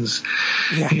lines,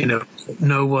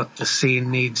 know what the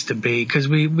scene needs to be. Because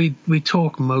we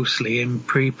talk mostly in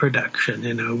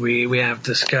pre-production. We have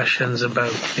discussions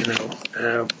about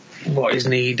what is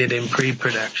needed in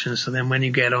pre-production. So then when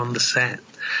you get on the set,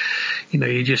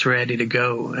 you're just ready to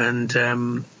go.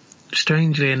 And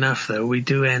strangely enough, though, we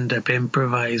do end up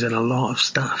improvising a lot of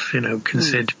stuff.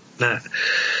 Considering that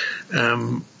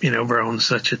we're on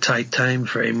such a tight time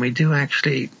frame, we do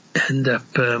actually end up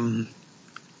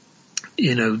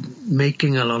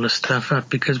making a lot of stuff up,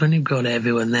 because when you've got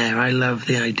everyone there, I love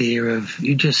the idea of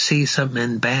you just see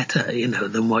something better,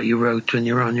 than what you wrote when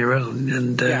you're on your own.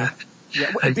 And well,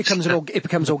 it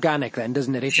becomes organic then,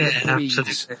 doesn't it?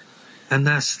 Absolutely. And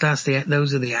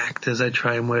those are the actors I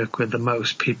try and work with the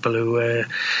most. People who,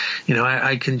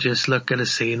 I can just look at a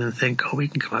scene and think, oh, we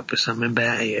can come up with something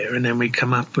better here, and then we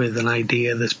come up with an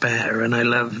idea that's better. And I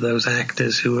love those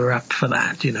actors who are up for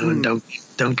that, and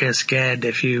don't get scared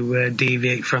if you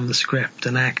deviate from the script.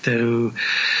 An actor who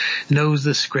knows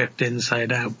the script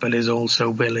inside out, but is also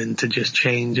willing to just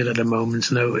change it at a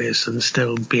moment's notice and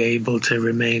still be able to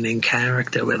remain in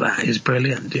character with that is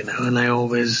brilliant, And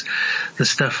the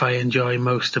stuff I enjoy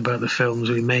most about the films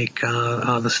we make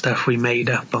are the stuff we made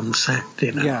up on set,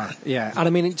 Yeah. And I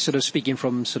mean, sort of speaking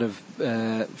from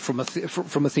from a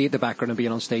theatre background and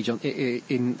being on stage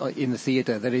in the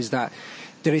theatre,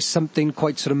 there is something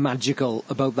quite sort of magical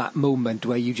about that moment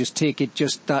where you just take it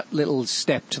just that little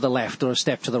step to the left or a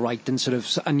step to the right,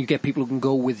 and you get people who can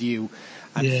go with you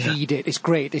and feed it. It's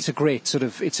great. It's a great sort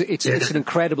of, it's an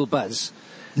incredible buzz.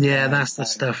 Yeah, that's the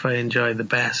stuff I enjoy the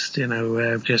best,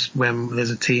 just when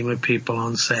there's a team of people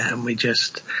on set and we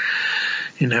just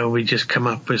come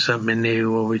up with something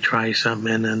new, or we try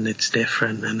something and it's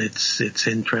different and it's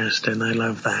interesting. I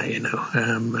love that,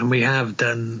 and we have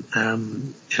done,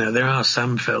 there are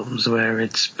some films where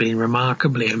it's been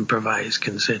remarkably improvised,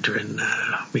 considering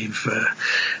we've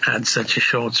had such a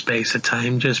short space of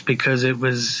time, just because it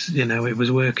was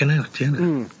working out,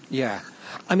 Yeah.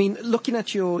 I mean, looking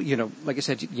at your, like I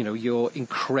said, your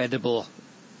incredible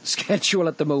schedule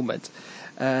at the moment,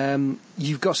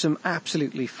 you've got some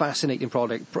absolutely fascinating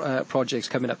projects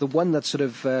coming up. The one that sort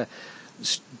of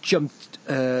jumped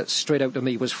straight out to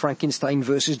me was Frankenstein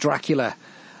versus Dracula.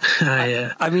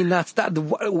 Yeah. I mean,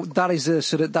 that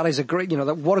is a great,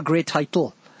 what a great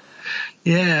title.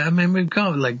 Yeah, I mean, we've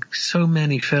got like so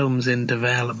many films in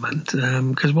development,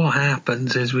 because what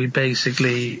happens is we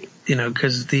basically,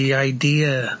 because the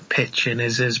idea pitching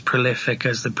is as prolific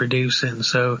as the producing.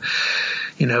 So,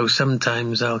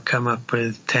 sometimes I'll come up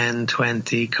with 10,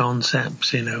 20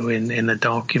 concepts, in a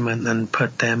document and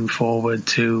put them forward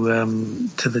to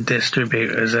the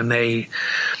distributors, and they,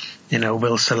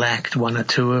 we'll select one or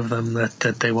two of them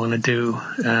that they want to do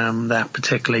that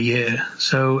particular year.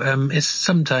 So it's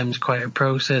sometimes quite a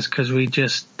process, because we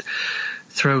just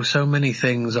throw so many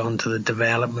things onto the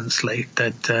development slate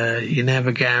that you're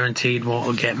never guaranteed what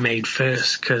will get made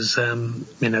first, because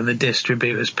the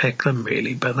distributors pick them,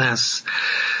 really. But that's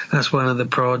one of the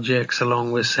projects,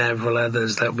 along with several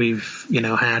others, that we've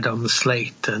had on the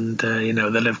slate, and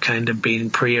that have kind of been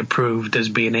pre-approved as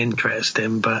being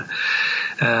interesting, but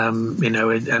I'm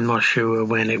not sure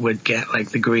when it would get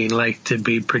like the green light to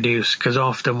be produced, because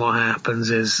often what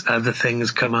happens is other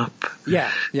things come up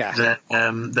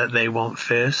that they want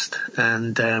first,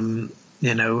 and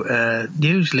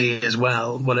usually as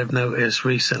well, what I've noticed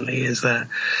recently is that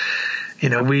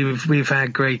we've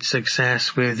had great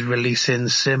success with releasing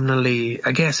similarly,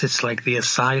 I guess it's like the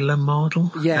Asylum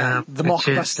model, the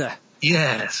mockbuster.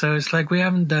 Yeah, so it's like we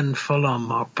haven't done full-on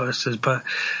mockbusters, but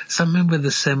something with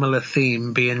a similar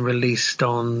theme being released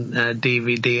on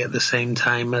DVD at the same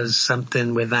time as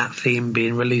something with that theme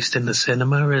being released in the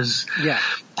cinema is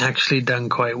actually done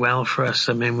quite well for us.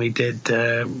 I mean, we did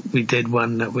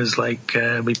one that was like,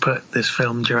 we put this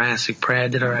film Jurassic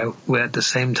Predator out at the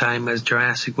same time as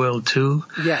Jurassic World 2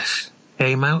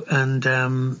 came out,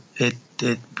 and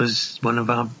it was one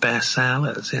of our best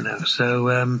sellers,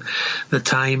 so the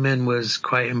timing was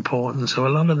quite important. So a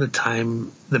lot of the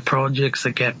time, the projects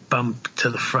that get bumped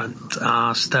to the front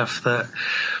are stuff that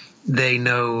they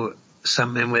know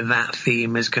something with that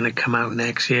theme is going to come out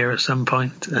next year at some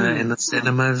point in the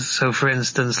cinemas. So for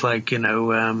instance, like, I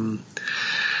know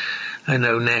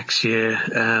next year,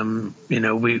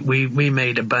 we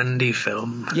made a Bundy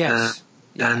film.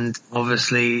 And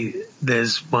obviously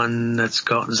there's one that's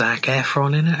got Zac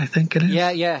Efron in it, I think it is.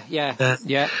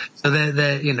 Yeah. So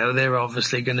they're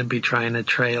obviously going to be trying to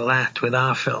trail that with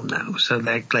our film now. So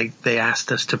they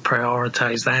asked us to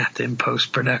prioritize that in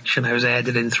post-production. I was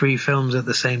editing 3 films at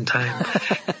the same time.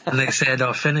 And they said,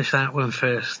 "I'll finish that one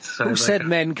first." So who said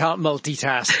men can't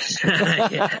multitask?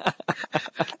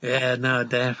 Yeah, no,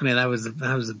 definitely. That was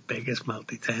the biggest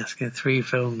multitasking. 3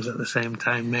 films at the same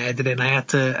time editing. I had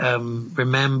to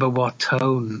remember what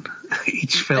tone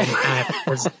each film had.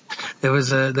 There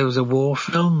was a war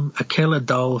film, a killer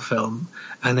doll film,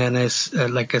 and then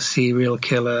like a serial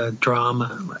killer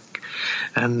drama. Like,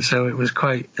 and so it was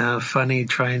quite funny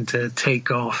trying to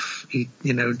take off,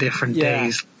 different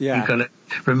days. Yeah. You got to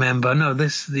remember, no,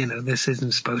 this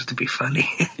isn't supposed to be funny.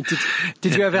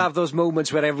 Did you ever have those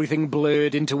moments where everything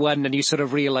blurred into one, and you sort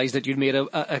of realised that you'd made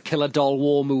a Killer Doll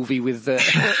War movie with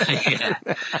yeah,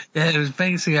 it was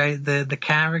basically the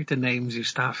character names. You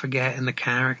start forgetting the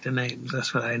character names.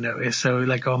 That's what I noticed. So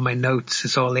like on my notes,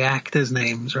 it's all the actors'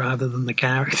 names rather than the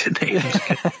character names.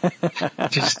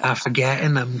 Just start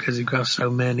forgetting them because you've got so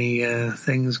many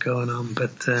things going on.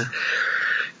 But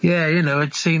yeah,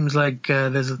 it seems like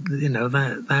there's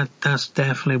that's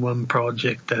definitely one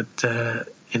project that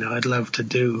I'd love to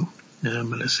do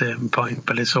at a certain point.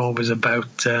 But it's always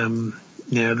about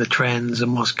the trends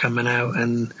and what's coming out,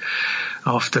 and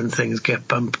often things get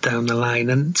bumped down the line,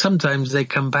 and sometimes they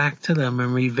come back to them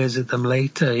and revisit them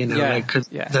later.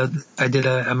 I did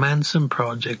a Manson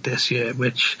project this year,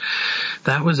 which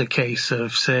that was a case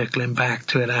of circling back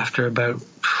to it after about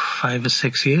 5 or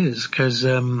 6 years, because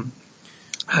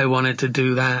I wanted to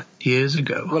do that years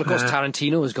ago. Well, of course,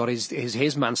 Tarantino has got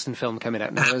his Manson film coming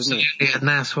out now, hasn't he? And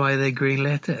that's why they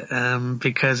greenlit it,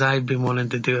 because I've been wanting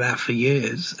to do that for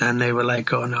years, and they were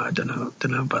like, "Oh no, I don't know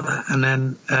about that." And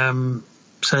then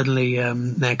suddenly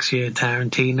next year,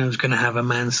 Tarantino's going to have a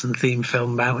Manson themed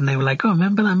film out, and they were like, "Oh,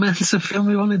 remember that Manson film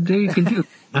we want to do? You can do it."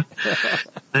 And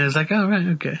I was like, "Oh right,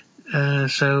 okay."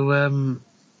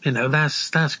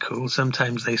 That's cool.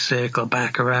 Sometimes they circle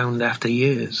back around after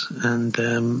years, and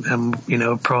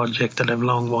a project that I've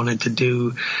long wanted to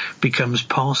do becomes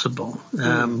possible.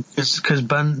 Because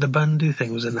the Bundy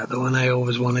thing was another one. I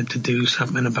always wanted to do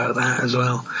something about that as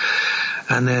well.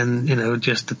 And then,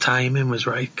 just the timing was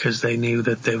right, because they knew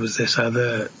that there was this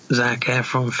other Zac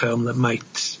Efron film that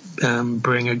might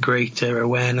bring a greater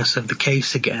awareness of the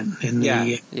case again in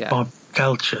the pop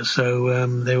culture. So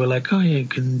they were like, "Oh yeah, you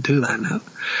can do that now."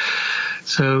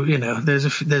 So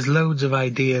there's loads of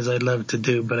ideas I'd love to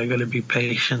do, but I got to be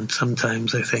patient.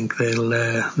 Sometimes I think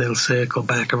they'll circle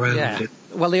back around. Yeah.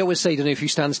 Well, they always say, if you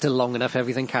stand still long enough,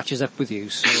 everything catches up with you.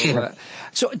 So,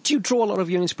 so do you draw a lot of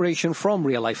your inspiration from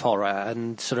real life horror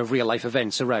and sort of real life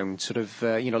events around? Sort of,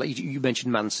 like you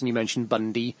mentioned Manson, you mentioned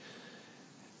Bundy.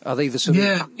 Are they the sort of?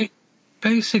 Yeah.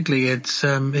 Basically, it's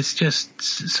just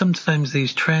sometimes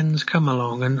these trends come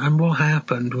along, and what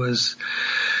happened was,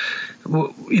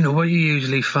 what you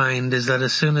usually find is that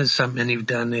as soon as something you've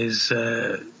done is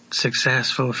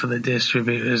successful for the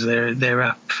distributors, they're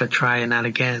up for trying that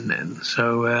again then.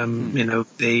 So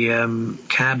the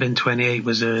Cabin 28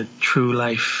 was a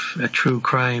true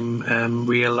crime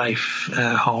real life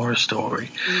horror story,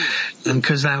 and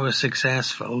because that was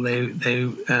successful, they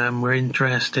were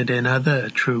interested in other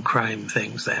true crime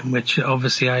things then, which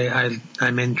obviously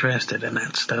I'm interested in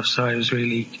that stuff, so I was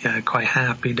really quite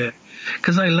happy to,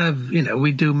 because I love,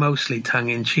 we do mostly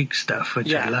tongue-in-cheek stuff,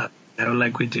 which I love.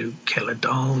 Like we do killer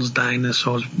dolls,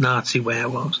 dinosaurs, Nazi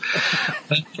werewolves,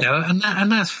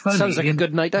 and that's funny. Sounds like a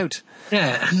good night out.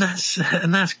 Yeah, and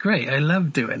that's great. I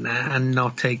love doing that and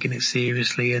not taking it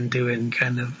seriously and doing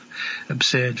kind of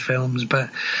absurd films.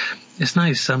 But it's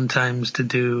nice sometimes to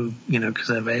do, because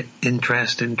I have an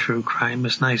interest in true crime.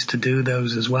 It's nice to do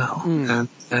those as well.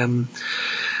 And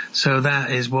so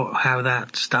that is how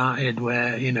that started,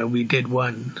 where, we did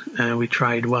one, we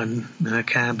tried one,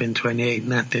 Cabin 28,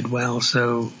 and that did well.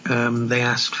 So, they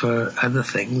asked for other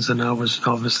things, and I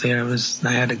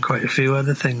had quite a few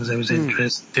other things I was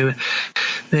interested in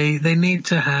doing. They need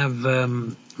to have,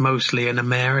 mostly an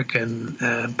American,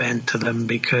 bent to them,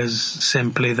 because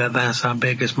simply that's our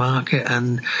biggest market.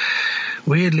 And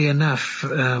weirdly enough,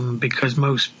 because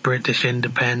most British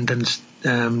independents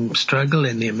struggle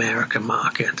in the American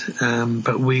market,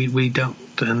 but we don't,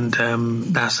 and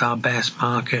that's our best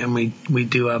market, and we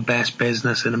do our best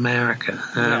business in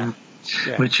America,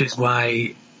 which is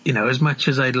why, as much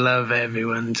as I'd love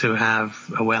everyone to have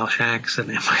a Welsh accent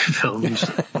in my films,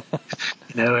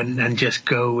 and just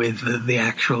go with the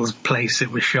actual place it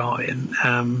was shot in,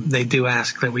 they do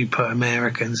ask that we put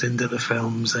Americans into the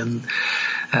films, and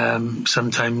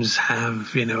sometimes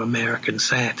have, American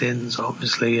settings,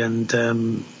 obviously, and,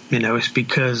 it's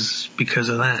because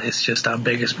of that. It's just our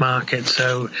biggest market.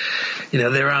 So,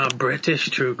 there are British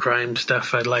true crime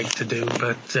stuff I'd like to do,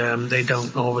 but they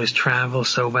don't always travel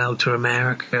so well to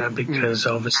America, because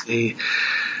obviously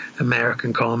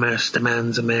American commerce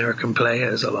demands American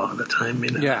players a lot of the time,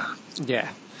 Yeah.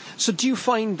 So do you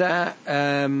find that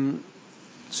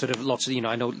sort of lots of,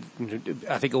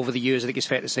 I think over the years, I think it's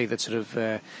fair to say that sort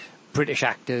of British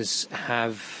actors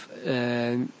are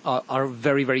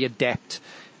very, very adept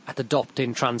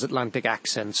adopting transatlantic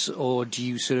accents, or do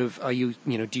you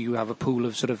do you have a pool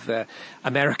of sort of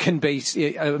American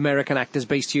actors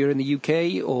based here in the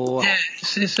UK, or? Yeah,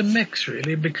 it's a mix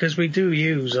really, because we do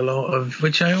use a lot of,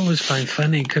 which I always find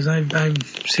funny, because I've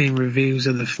seen reviews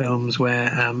of the films where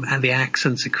the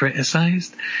accents are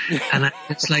criticised, and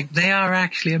it's like they are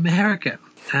actually American.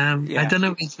 I don't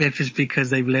know if it's because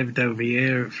they've lived over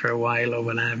here for a while or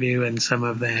what have you, and some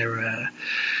of their,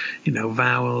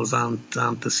 vowels aren't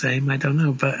the same. I don't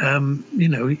know, but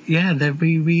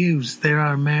there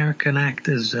are American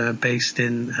actors based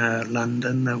in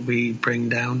London that we bring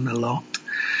down a lot.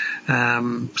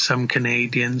 Some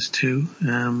Canadians too,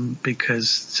 because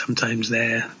sometimes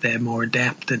they're more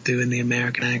adept at doing the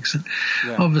American accent.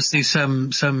 Yeah. Obviously,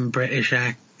 some British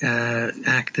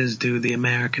actors do the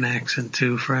American accent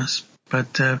too for us.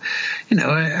 But,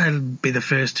 I'll be the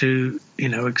first to,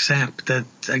 accept that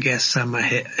I guess some are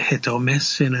hit or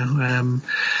miss,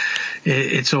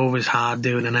 It's always hard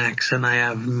doing an accent. I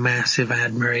have massive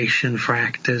admiration for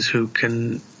actors who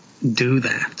can do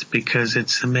that, because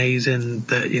it's amazing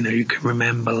that, you can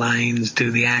remember lines, do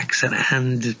the accent,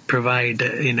 and provide,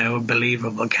 a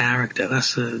believable character.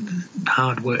 That's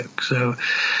hard work. So,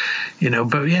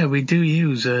 but yeah, we do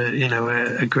use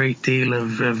a great deal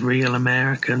of real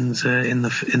Americans in the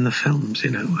films,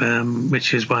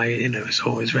 which is why it's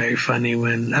always very funny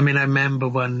when I remember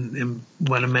one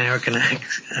American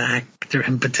actor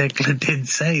in particular did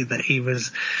say that he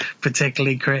was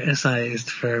particularly criticised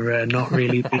for not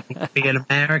really being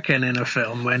American in a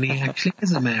film when he actually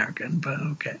is American. But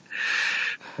okay.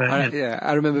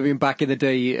 I remember being back in the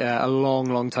day a long,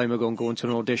 long time ago and going to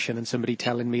an audition and somebody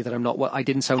telling me that I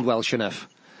didn't sound Welsh enough.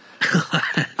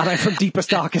 And I'm from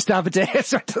deepest, darkest Aberdeen,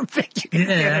 so I don't think you can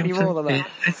get any more than that.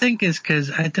 I think it's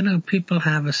because, I don't know, people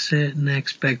have a certain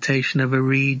expectation of a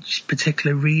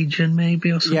particular region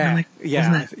maybe, or something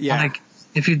Yeah. Like,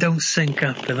 if you don't sync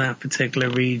up to that particular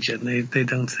region, they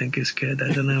don't think it's good.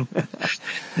 I don't know.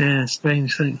 Yeah,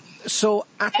 strange thing. So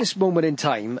at this moment in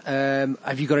time,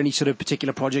 have you got any sort of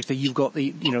particular projects that you've got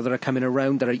that are coming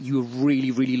around that you're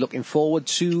really, really looking forward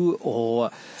to,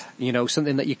 or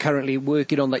something that you're currently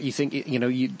working on that you think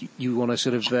you want to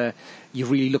sort of you're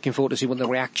really looking forward to see what the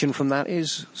reaction from that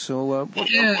is? So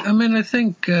I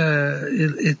think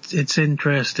it's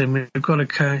interesting. We've got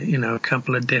a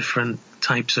couple of different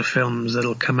types of films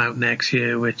that'll come out next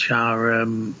year, which are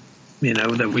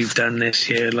that we've done this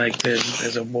year. Like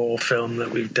there's a war film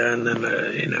that we've done, and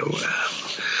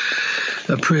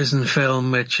a prison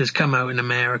film which has come out in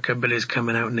America but is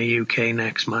coming out in the UK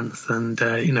next month. And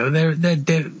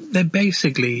they're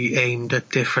basically aimed at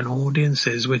different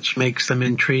audiences, which makes them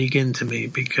intriguing to me,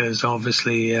 because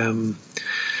obviously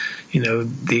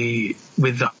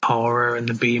with the horror and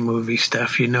the B-movie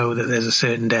stuff, that there's a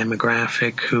certain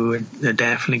demographic who are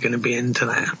definitely going to be into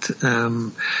that.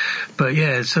 But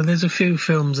yeah, so there's a few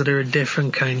films that are a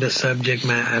different kind of subject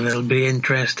matter, and it'll be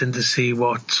interesting to see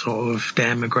what sort of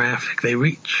demographic they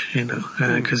reach,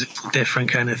 because it's a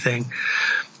different kind of thing.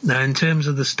 Now, in terms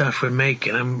of the stuff we're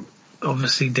making, I'm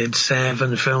obviously did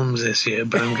 7 films this year,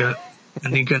 but I'm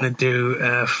only going to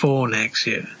do 4 next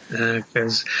year,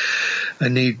 because I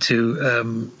need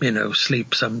to,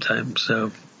 sleep sometimes.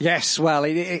 So yes, well,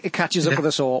 it catches up with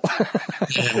us all.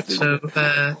 Yeah, so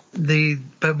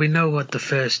but we know what the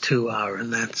first 2 are,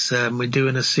 and that's we're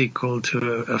doing a sequel to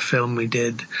a film we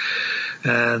did,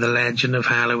 The Legend of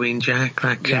Halloween Jack,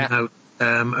 that came out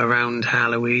around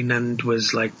Halloween and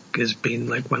has been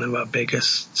one of our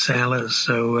biggest sellers.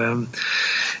 So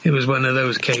it was one of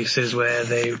those cases where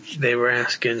they were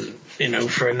asking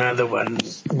for another one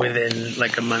within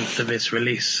a month of its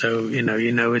release. So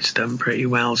it's done pretty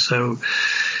well. So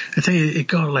I think it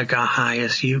got our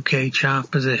highest UK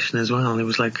chart position as well. It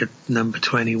was a number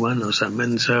 21 or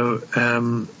something. So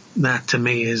that to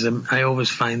me is I always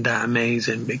find that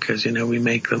amazing, because we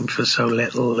make them for so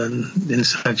little and in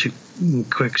such a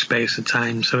quick space of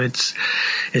time. So it's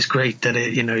great that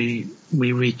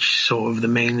we reach sort of the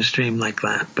mainstream like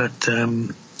that. But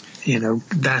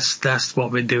that's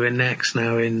what we're doing next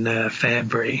now in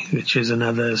February, which is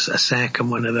a second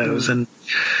one of those. And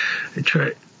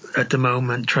at the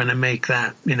moment trying to make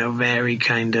that very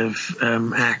kind of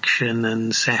action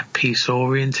and set piece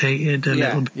orientated a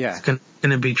little bit.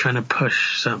 going to be trying to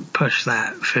push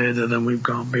that further than we've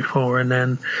gone before. And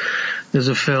then there's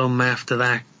a film after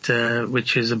that,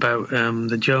 which is about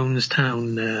the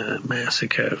Jonestown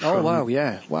massacre. Oh wow,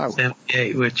 yeah, wow.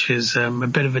 78, which is a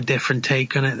bit of a different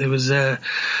take on it. There's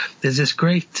this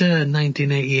great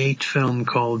 1988 film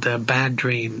called Bad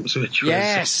Dreams, which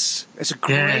was it's a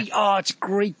great. Oh, it's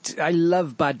great. I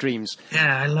love Bad Dreams.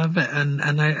 Yeah, I love it, and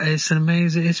it's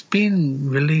amazing. It's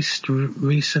been released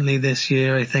recently this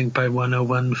year, I think, by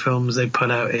 101 Films. They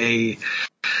put out a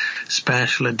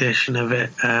special edition of it,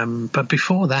 but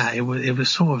before that it was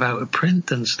sort of out of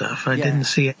print and stuff. I didn't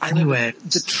see it anywhere.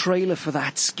 The trailer for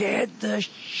that scared the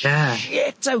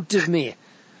shit out of me.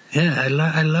 Yeah,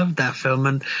 I loved that film,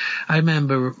 and I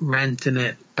remember renting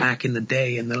it back in the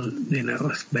day, in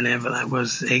whenever that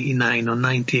was, 89 or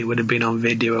 90, it would have been on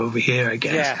video over here, I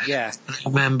guess. Yeah. I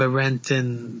remember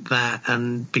renting that,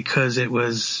 and because it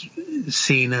was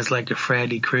seen as like a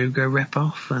Freddy Krueger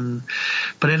ripoff,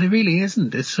 but it really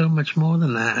isn't. It's so much more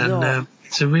than that, and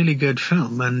it's a really good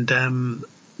film, and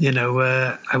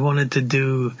I wanted to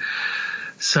do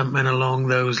something along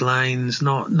those lines,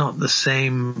 not the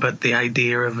same, but the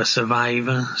idea of a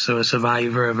survivor, so a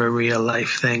survivor of a real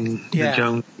life thing.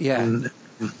 And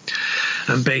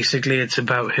basically it's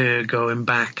about her going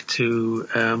back to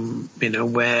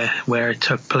where it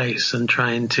took place and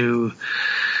trying to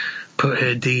put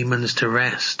her demons to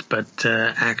rest, but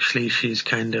actually she's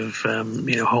kind of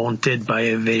haunted by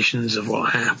her visions of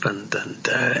what happened, and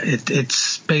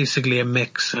it's basically a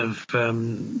mix of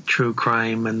true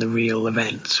crime and the real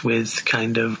events, with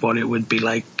kind of what it would be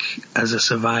like as a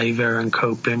survivor and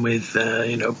coping with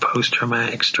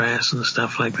post-traumatic stress and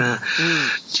stuff like that.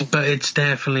 But it's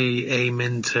definitely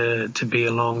aiming to be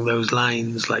along those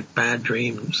lines, like Bad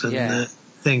Dreams, and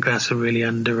I think that's a really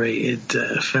underrated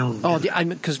film. Oh,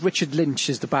 because Richard Lynch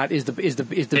is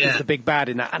the big bad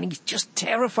in that, and he's just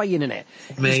terrifying in it.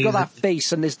 Amazing. He's got that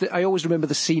face, and I always remember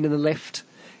the scene in the lift,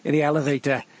 in the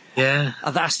elevator. Yeah,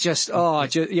 and that's just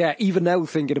even now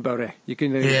thinking about it, you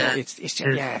can. It's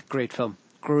just great film.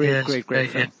 Great film.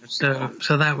 Yeah.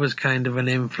 So that was kind of an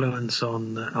influence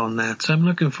on that. So I'm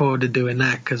looking forward to doing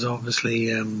that, because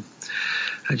obviously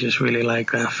I just really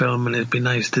like that film, and it'd be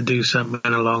nice to do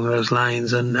something along those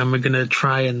lines. And we're going to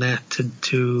try and that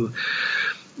to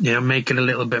make it a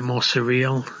little bit more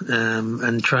surreal,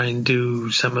 and try and do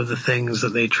some of the things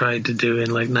that they tried to do in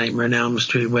like Nightmare on Elm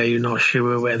Street, where you're not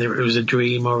sure whether it was a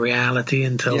dream or reality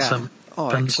until some.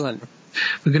 Oh, excellent.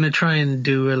 We're going to try and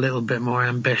do a little bit more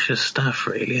ambitious stuff,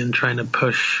 really, and trying to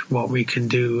push what we can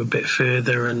do a bit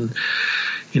further. And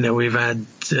we've had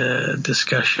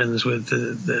discussions with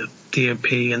the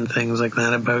DOP and things like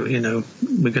that about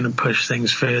we're going to push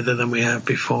things further than we have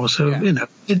before. So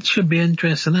it should be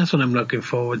interesting. That's what I'm looking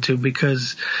forward to,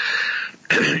 because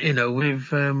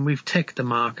we've ticked the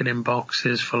marketing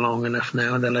boxes for long enough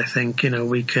now that I think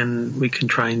we can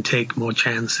try and take more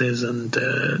chances and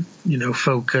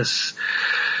focus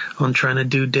on trying to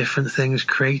do different things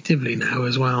creatively now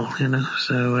as well.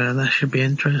 So that should be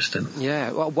interesting.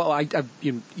 Yeah, well,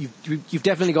 you've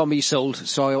definitely got me sold.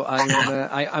 So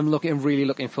I'm really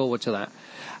looking forward to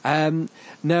that.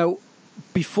 Now,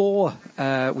 before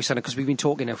we sign up, because we've been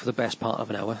talking now for the best part of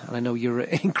an hour, and I know you're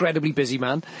an incredibly busy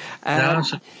man.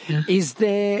 Is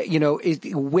there,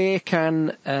 where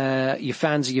can your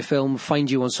fans of your film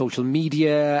find you on social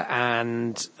media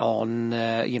and on,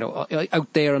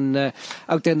 out there in the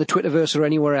Twitterverse or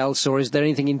anywhere else, or is there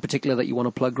anything in particular that you want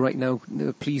to plug right now?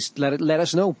 Please let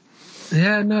us know.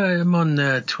 Yeah, no, I'm on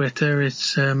Twitter.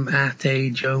 It's at A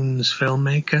Jones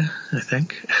Filmmaker, I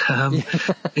think.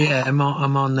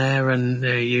 I'm on there, and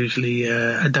usually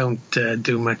I don't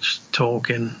do much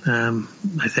talking.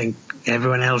 I think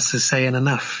everyone else is saying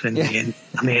enough on the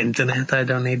internet. I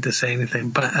don't need to say anything.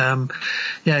 But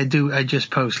I do. I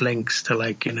just post links to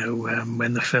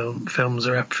when the films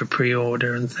are up for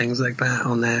pre-order and things like that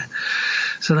on there.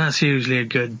 So that's usually a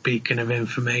good beacon of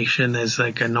information. There's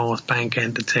like a North Bank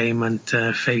Entertainment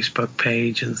Facebook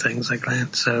page and things like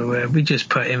that. So we just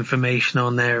put information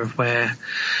on there of where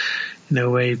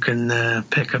you can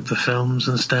pick up the films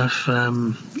and stuff,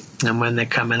 and when they're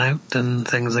coming out and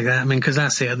things like that. I mean, because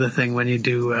that's the other thing, when you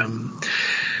do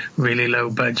really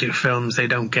low budget films, they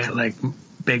don't get like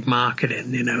big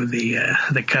marketing.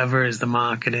 The cover is the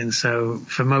marketing, so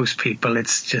for most people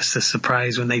it's just a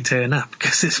surprise when they turn up,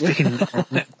 because it's been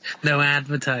no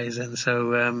advertising.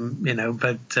 So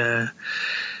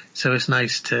so it's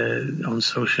nice to, on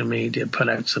social media, put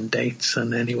out some dates,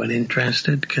 and anyone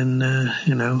interested can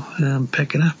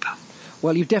pick it up.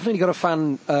 Well, you've definitely got a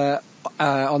fan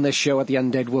on this show at the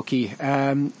Undead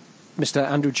Wookiee. Mr.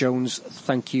 Andrew Jones,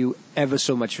 thank you ever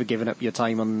so much for giving up your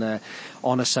time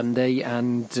on a Sunday,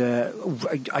 and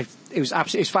it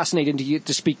was fascinating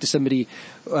to speak to somebody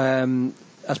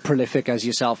as prolific as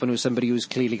yourself, and who's somebody who's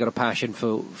clearly got a passion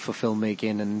for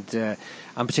filmmaking, and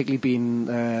particularly being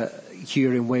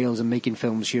here in Wales and making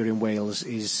films here in Wales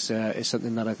is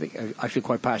something that I feel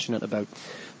quite passionate about.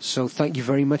 So thank you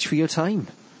very much for your time.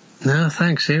 No,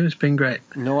 thanks, Hugh. It's been great.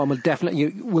 No, and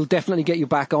we'll definitely get you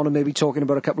back on and maybe talking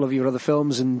about a couple of your other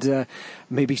films, and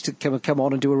maybe come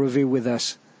on and do a review with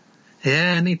us. Yeah,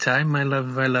 anytime. I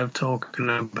love talking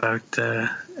about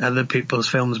other people's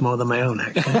films more than my own,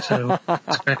 actually. So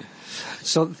it's great.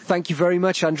 So thank you very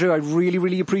much, Andrew. I really,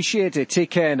 really appreciate it.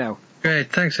 Take care now.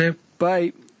 Great. Thanks, Hugh.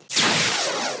 Bye.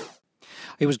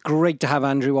 It was great to have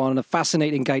Andrew on, a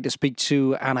fascinating guy to speak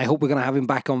to, and I hope we're going to have him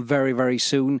back on very, very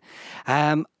soon.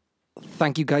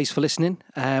 Thank you guys for listening.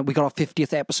 We got our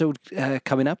 50th episode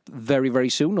coming up very, very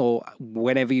soon, or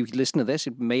whenever you listen to this.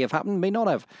 It may have happened, may not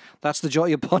have. That's the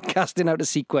joy of podcasting out of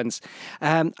sequence.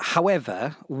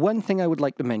 However, one thing I would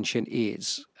like to mention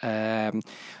is in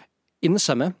the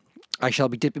summer, I shall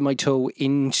be dipping my toe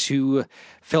into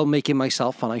filmmaking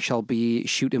myself, and I shall be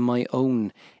shooting my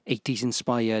own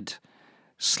 80s-inspired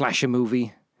slasher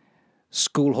movie,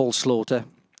 School Hall Slaughter.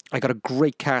 I got a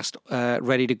great cast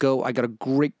ready to go. I got a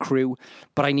great crew,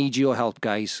 but I need your help,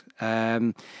 guys.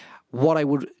 What I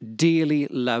would dearly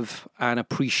love and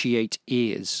appreciate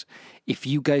is if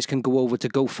you guys can go over to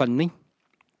GoFundMe,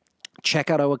 check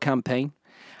out our campaign,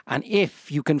 and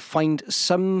if you can find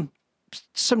some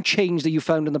change that you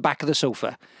found in the back of the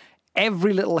sofa,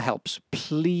 every little helps.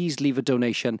 Please leave a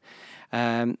donation.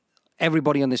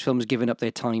 Everybody on this film is giving up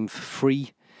their time for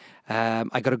free.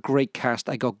 I got a great cast.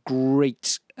 I got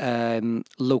great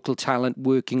local talent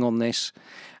working on this.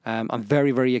 I'm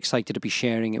very, very excited to be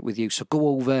sharing it with you. So go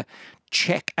over,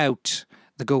 check out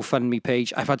the GoFundMe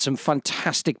page. I've had some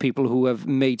fantastic people who have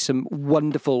made some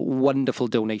wonderful, wonderful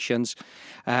donations.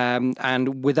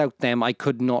 And without them, I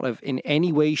could not have in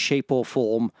any way, shape or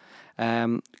form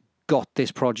got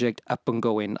this project up and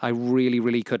going. I really,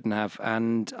 really couldn't have.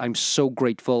 And I'm so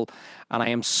grateful, and I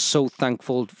am so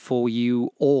thankful for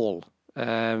you all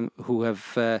who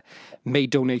have made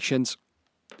donations.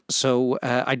 So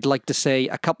I'd like to say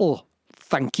a couple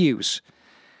thank yous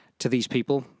to these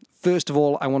people. First of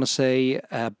all, I want to say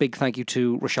a big thank you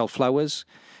to Rochelle Flowers,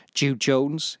 Jude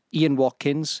Jones, Ian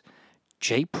Watkins,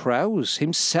 Jay Prowse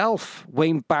himself,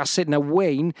 Wayne Bassett. Now,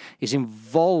 Wayne is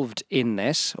involved in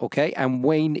this, okay? And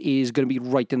Wayne is going to be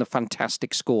writing the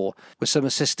fantastic score with some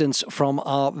assistance from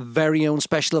our very own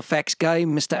special effects guy,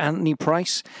 Mr. Anthony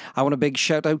Price. I want a big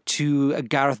shout out to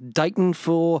Gareth Dighton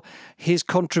for his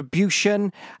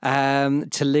contribution. To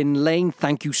Lynn Lane,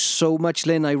 thank you so much,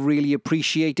 Lynn. I really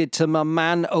appreciate it. To my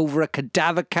man over at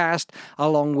Cadavercast,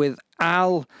 along with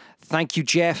Al. Thank you,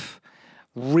 Jeff.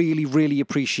 Really, really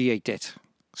appreciate it.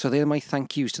 So they're my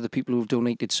thank yous to the people who have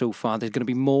donated so far. There's going to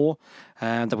be more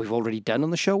that we've already done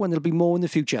on the show, and there'll be more in the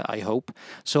future, I hope.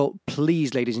 So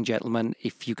please, ladies and gentlemen,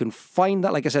 if you can find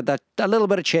that, like I said, that a little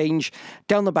bit of change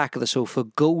down the back of the sofa,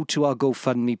 go to our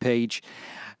GoFundMe page.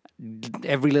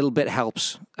 Every little bit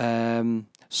helps.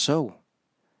 So,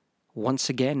 once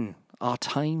again, our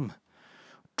time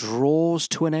draws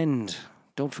to an end.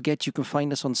 Don't forget you can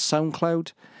find us on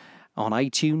SoundCloud, on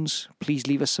iTunes. Please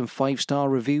leave us some 5-star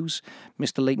reviews.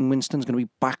 Mr. Leighton Winston's going to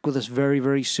be back with us very,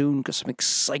 very soon. Got some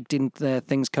exciting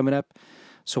things coming up.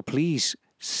 So please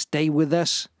stay with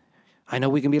us. I know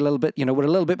we can be a little bit, we're a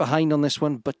little bit behind on this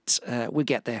one, but we'll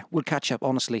get there. We'll catch up,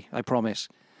 honestly, I promise.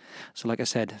 So like I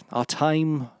said, our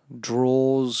time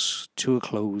draws to a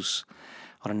close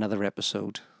on another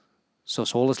episode. So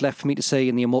it's all that's left for me to say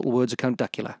in the immortal words of Count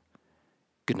Duckula.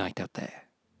 Good night out there,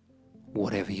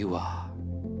 whatever you are.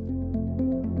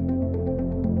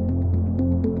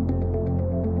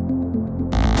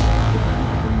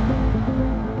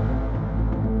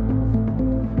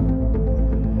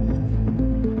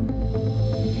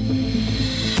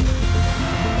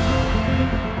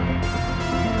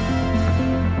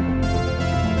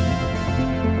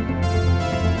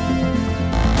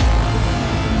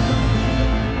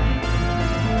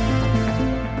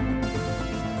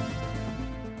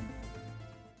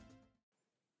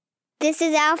 This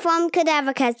is Al from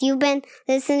Cadavercast. You've been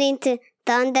listening to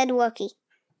The Undead Wookie.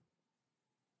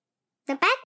 The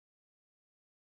back